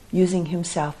often using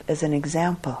himself as an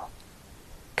example,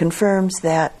 confirms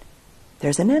that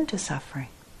there's an end to suffering,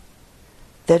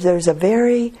 that there's a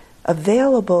very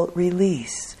available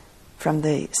release from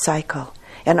the cycle,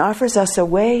 and offers us a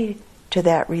way to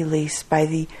that release by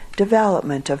the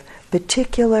development of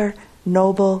particular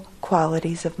noble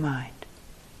qualities of mind,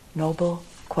 noble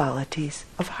qualities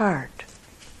of heart,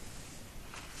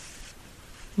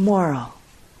 moral,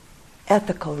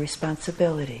 ethical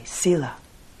responsibility, sila,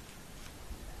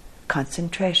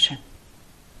 concentration,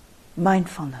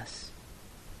 mindfulness,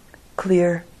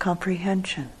 clear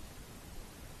comprehension,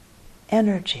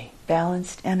 energy,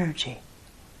 balanced energy,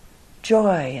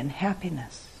 joy and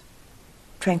happiness,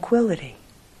 tranquility,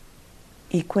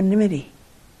 equanimity,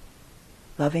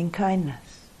 loving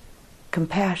kindness,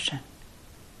 compassion,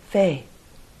 faith,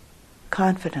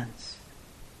 confidence.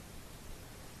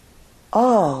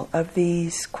 All of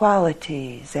these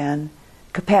qualities and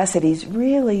capacities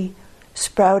really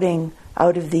sprouting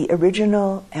out of the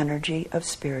original energy of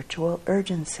spiritual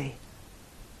urgency,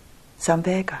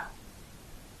 Samvega,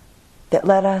 that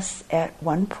led us at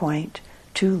one point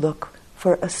to look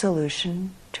for a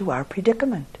solution to our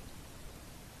predicament.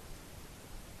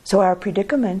 So our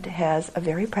predicament has a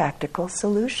very practical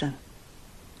solution.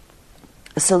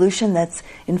 A solution that's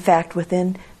in fact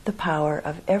within the power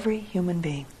of every human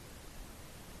being.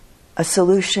 A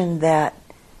solution that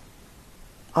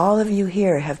all of you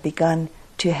here have begun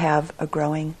to have a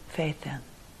growing faith in.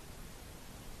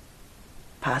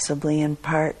 Possibly in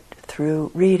part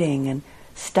through reading and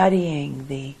studying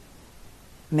the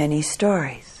many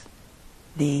stories,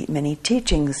 the many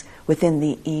teachings within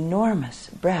the enormous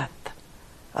breadth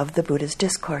of the Buddha's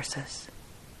discourses.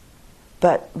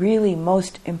 But really,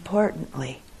 most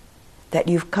importantly, that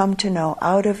you've come to know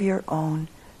out of your own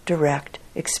direct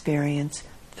experience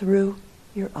through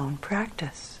your own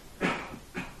practice.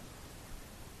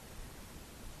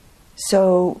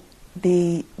 So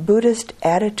the Buddhist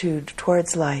attitude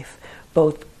towards life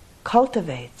both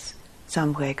cultivates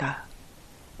Samvega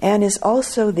and is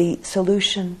also the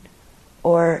solution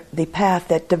or the path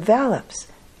that develops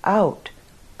out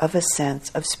of a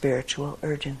sense of spiritual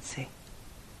urgency.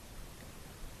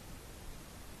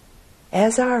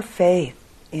 As our faith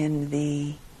in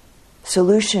the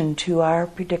solution to our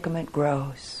predicament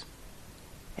grows,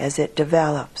 as it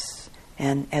develops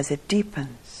and as it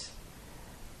deepens,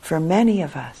 for many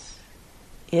of us,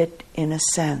 it, in a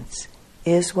sense,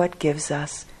 is what gives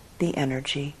us the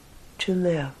energy to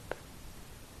live.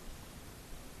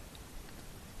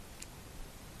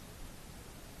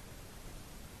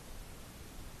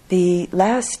 The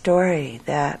last story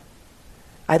that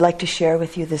I'd like to share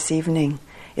with you this evening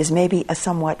is maybe a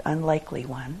somewhat unlikely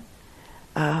one,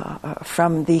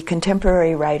 from the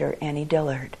contemporary writer Annie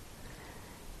Dillard.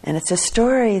 And it's a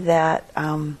story that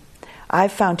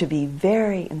I've found to be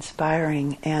very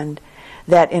inspiring and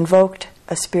that invoked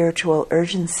a spiritual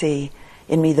urgency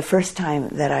in me the first time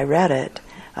that I read it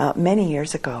many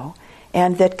years ago.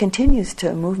 and that continues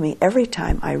to move me every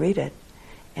time I read it.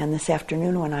 And this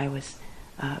afternoon when I was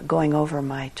going over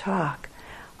my talk,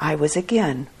 I was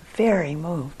again very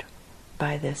moved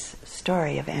by this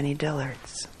story of Annie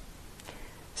Dillard's.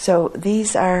 So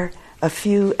these are a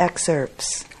few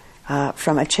excerpts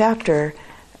from a chapter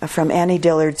from Annie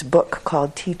Dillard's book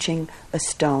called Teaching a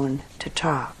Stone to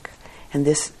Talk. And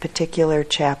this particular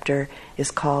chapter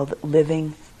is called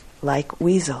Living Like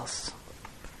Weasels.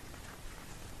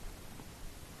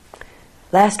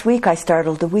 Last week I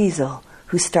startled the weasel,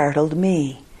 who startled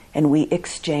me, and we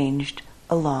exchanged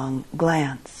a long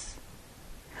glance.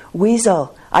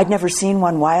 Weasel, I'd never seen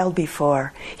one wild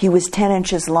before. He was 10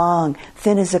 inches long,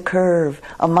 thin as a curve,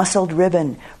 a muscled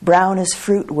ribbon, brown as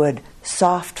fruitwood,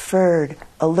 soft-furred,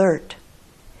 alert.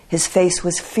 His face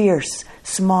was fierce,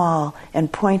 small,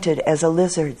 and pointed as a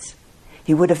lizard's.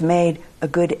 He would have made a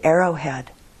good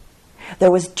arrowhead.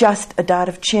 There was just a dot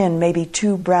of chin, maybe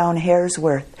 2 brown hairs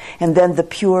worth, and then the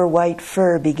pure white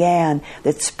fur began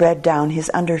that spread down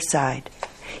his underside.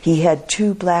 He had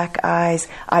 2 black eyes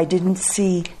I didn't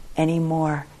see any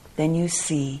more than you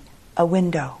see a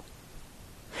window.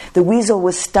 The weasel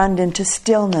was stunned into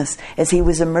stillness as he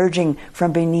was emerging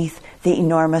from beneath the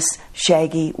enormous,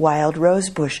 shaggy, wild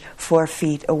rosebush 4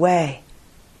 feet away.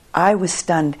 I was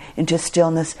stunned into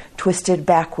stillness, twisted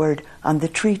backward on the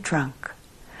tree trunk.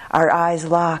 Our eyes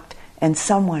locked, and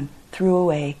someone threw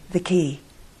away the key.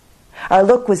 Our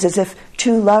look was as if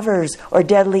 2 lovers or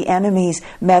deadly enemies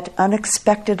met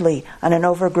unexpectedly on an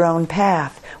overgrown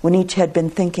path when each had been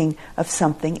thinking of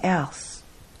something else.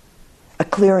 A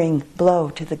clearing blow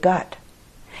to the gut.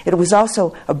 It was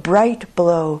also a bright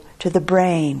blow to the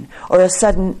brain, or a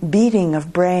sudden beating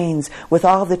of brains with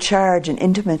all the charge and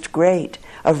intimate grate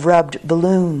of rubbed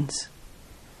balloons.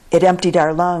 It emptied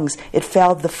our lungs, it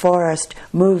felled the forest,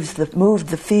 moved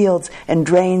the fields, and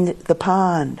drained the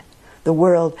pond. The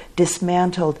world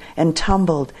dismantled and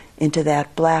tumbled into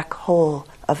that black hole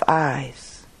of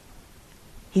eyes.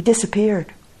 He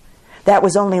disappeared. That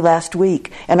was only last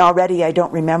week, and already I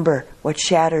don't remember what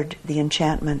shattered the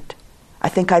enchantment. I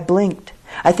think I blinked.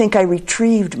 I think I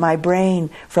retrieved my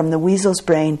brain from the weasel's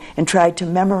brain and tried to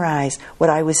memorize what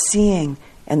I was seeing,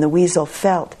 and the weasel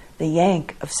felt the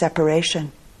yank of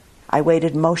separation. I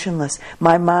waited motionless,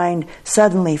 my mind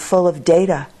suddenly full of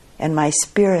data, and my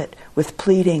spirit with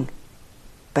pleading.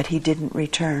 But he didn't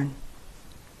return.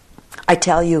 I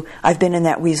tell you, I've been in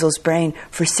that weasel's brain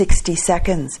for 60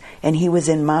 seconds, and he was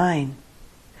in mine.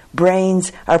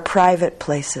 Brains are private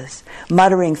places,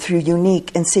 muttering through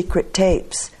unique and secret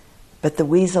tapes. But the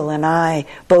weasel and I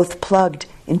both plugged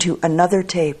into another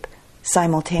tape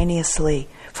simultaneously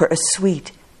for a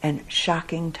sweet and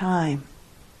shocking time.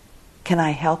 Can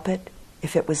I help it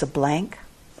if it was a blank?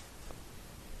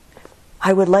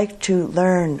 I would like to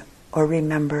learn or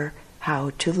remember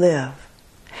how to live.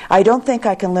 I don't think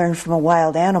I can learn from a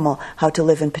wild animal how to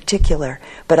live in particular,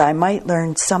 but I might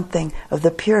learn something of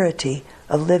the purity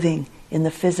of living in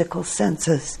the physical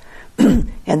senses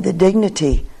and the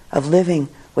dignity of living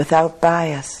without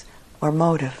bias or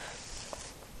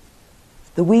motive.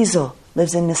 The weasel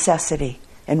lives in necessity,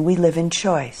 and we live in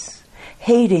choice.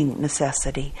 Hating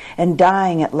necessity and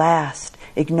dying at last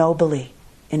ignobly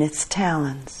in its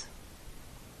talons.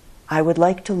 I would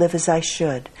like to live as I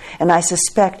should, and I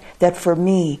suspect that for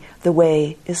me the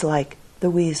way is like the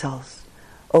weasel's,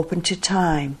 open to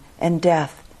time and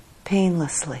death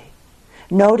painlessly,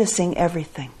 noticing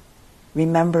everything,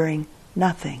 remembering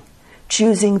nothing,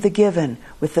 choosing the given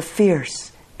with the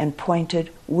fierce and pointed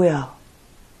will.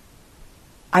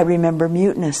 I remember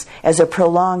muteness as a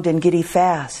prolonged and giddy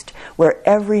fast, where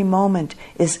every moment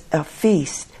is a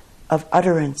feast of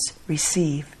utterance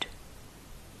received.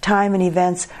 Time and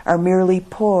events are merely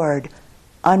poured,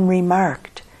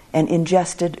 unremarked, and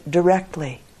ingested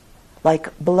directly,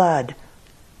 like blood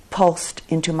pulsed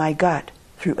into my gut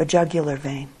through a jugular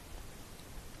vein.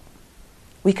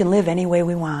 We can live any way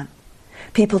we want.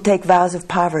 People take vows of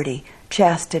poverty,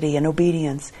 chastity, and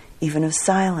obedience, even of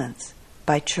silence,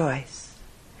 by choice.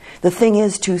 The thing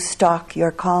is to stalk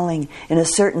your calling in a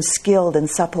certain skilled and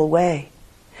supple way,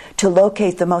 to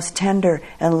locate the most tender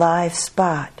and live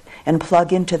spot and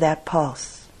plug into that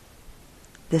pulse.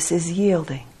 This is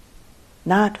yielding,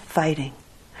 not fighting.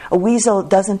 A weasel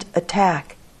doesn't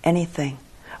attack anything.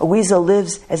 A weasel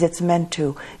lives as it's meant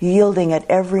to, yielding at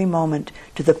every moment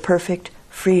to the perfect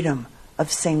freedom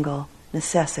of single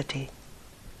necessity.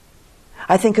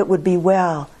 I think it would be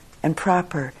well and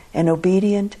proper and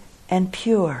obedient and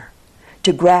pure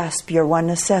to grasp your one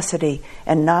necessity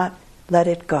and not let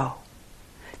it go,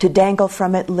 to dangle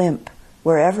from it limp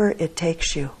wherever it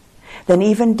takes you. Then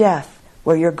even death,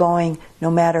 where you're going,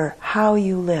 no matter how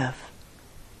you live,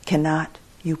 cannot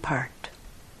you part.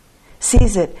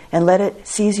 Seize it and let it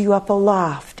seize you up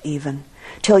aloft even,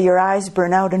 till your eyes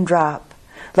burn out and drop.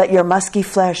 Let your musky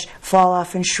flesh fall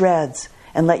off in shreds,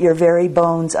 and let your very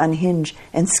bones unhinge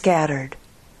and scattered,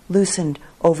 loosened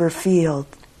over fields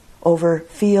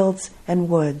and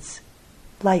woods,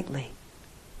 lightly,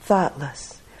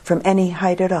 thoughtless, from any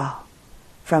height at all,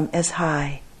 from as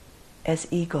high as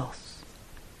eagles.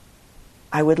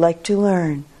 I would like to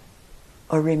learn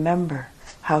or remember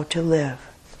how to live.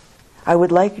 I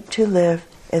would like to live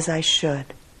as I should,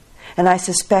 and I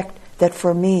suspect that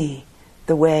for me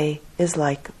the way is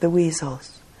like the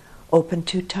weasels, open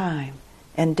to time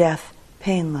and death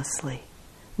painlessly,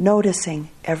 noticing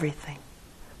everything,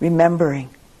 remembering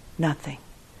nothing,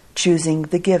 choosing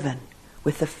the given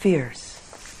with a fierce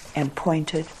and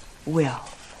pointed will.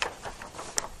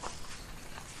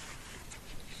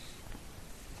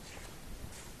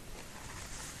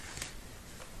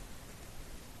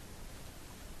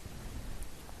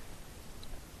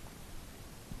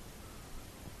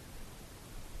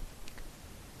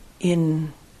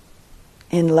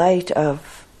 In light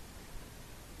of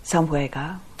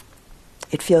Samvega,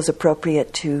 it feels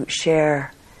appropriate to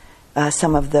share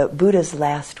some of the Buddha's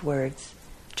last words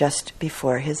just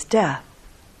before his death.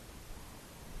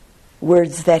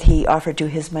 Words that he offered to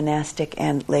his monastic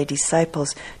and lay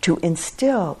disciples to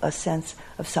instill a sense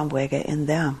of Samvega in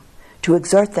them, to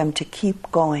exhort them to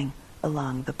keep going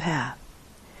along the path.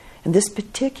 And this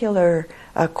particular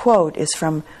quote is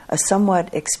from a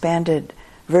somewhat expanded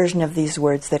version of these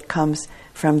words that comes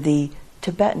from the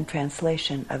Tibetan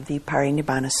translation of the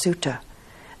Parinibbana Sutta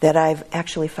that I've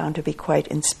actually found to be quite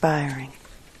inspiring.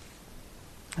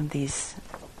 And this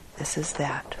is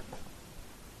that.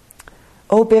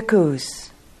 O bhikkhus,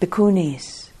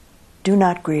 bhikkhunis, do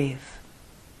not grieve.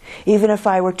 Even if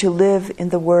I were to live in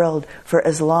the world for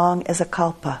as long as a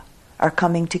kalpa, our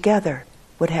coming together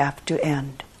would have to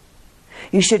end.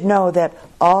 You should know that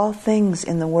all things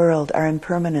in the world are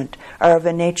impermanent, are of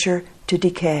a nature to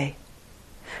decay.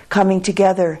 Coming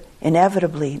together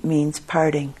inevitably means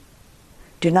parting.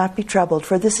 Do not be troubled,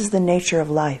 for this is the nature of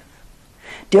life.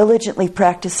 Diligently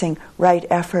practicing right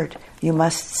effort, you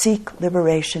must seek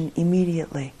liberation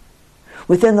immediately.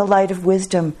 Within the light of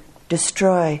wisdom,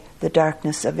 destroy the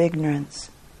darkness of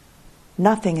ignorance.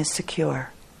 Nothing is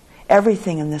secure.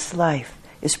 Everything in this life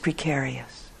is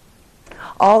precarious.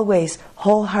 Always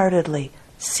wholeheartedly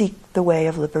seek the way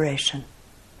of liberation.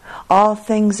 All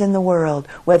things in the world,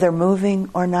 whether moving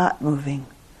or not moving,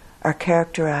 are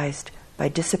characterized by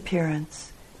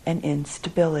disappearance and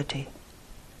instability.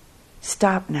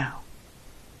 Stop now.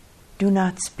 Do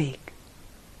not speak.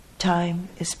 Time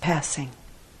is passing.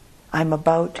 I'm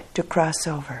about to cross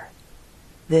over.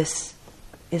 This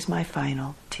is my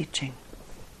final teaching.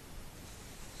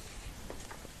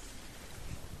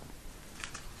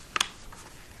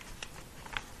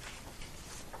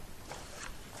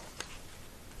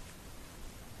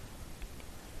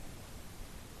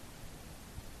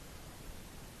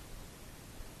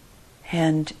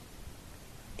 And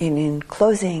in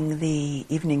closing the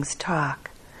evening's talk,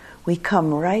 we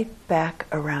come right back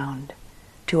around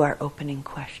to our opening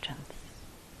questions.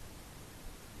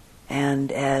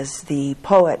 And as the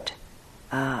poet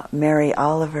Mary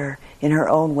Oliver, in her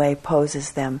own way,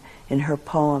 poses them in her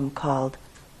poem called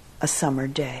A Summer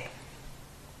Day.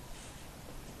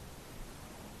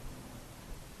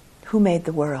 Who made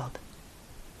the world?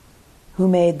 Who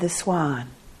made the swan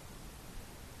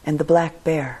and the black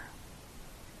bear?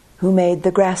 Who made the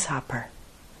grasshopper?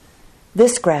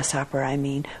 This grasshopper, I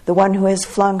mean, the one who has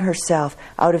flung herself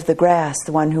out of the grass,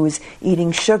 the one who is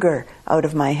eating sugar out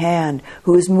of my hand,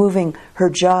 who is moving her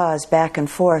jaws back and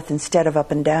forth instead of up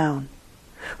and down,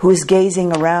 who is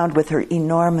gazing around with her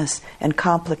enormous and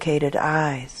complicated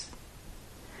eyes.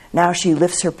 Now she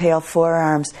lifts her pale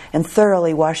forearms and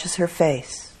thoroughly washes her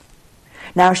face.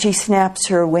 Now she snaps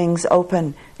her wings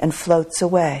open and floats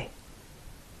away.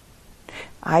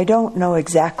 I don't know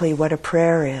exactly what a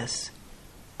prayer is.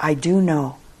 I do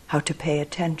know how to pay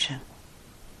attention,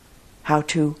 how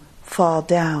to fall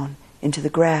down into the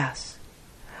grass,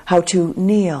 how to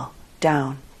kneel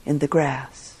down in the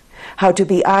grass, how to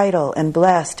be idle and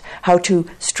blessed, how to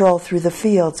stroll through the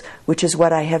fields, which is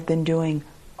what I have been doing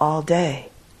all day.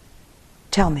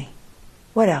 Tell me,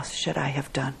 what else should I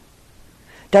have done?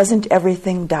 Doesn't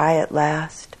everything die at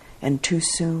last and too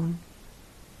soon?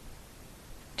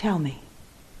 Tell me,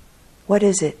 what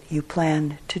is it you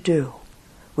plan to do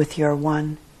with your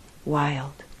one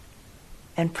wild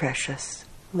and precious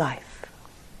life?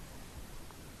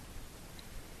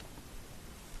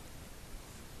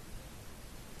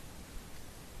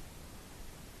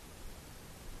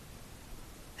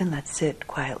 And let's sit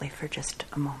quietly for just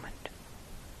a moment.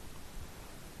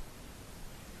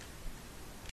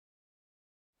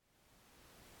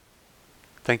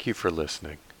 Thank you for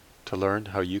listening. To learn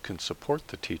how you can support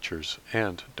the teachers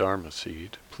and Dharma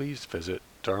Seed, please visit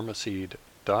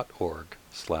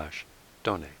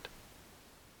dharmaseed.org/donate.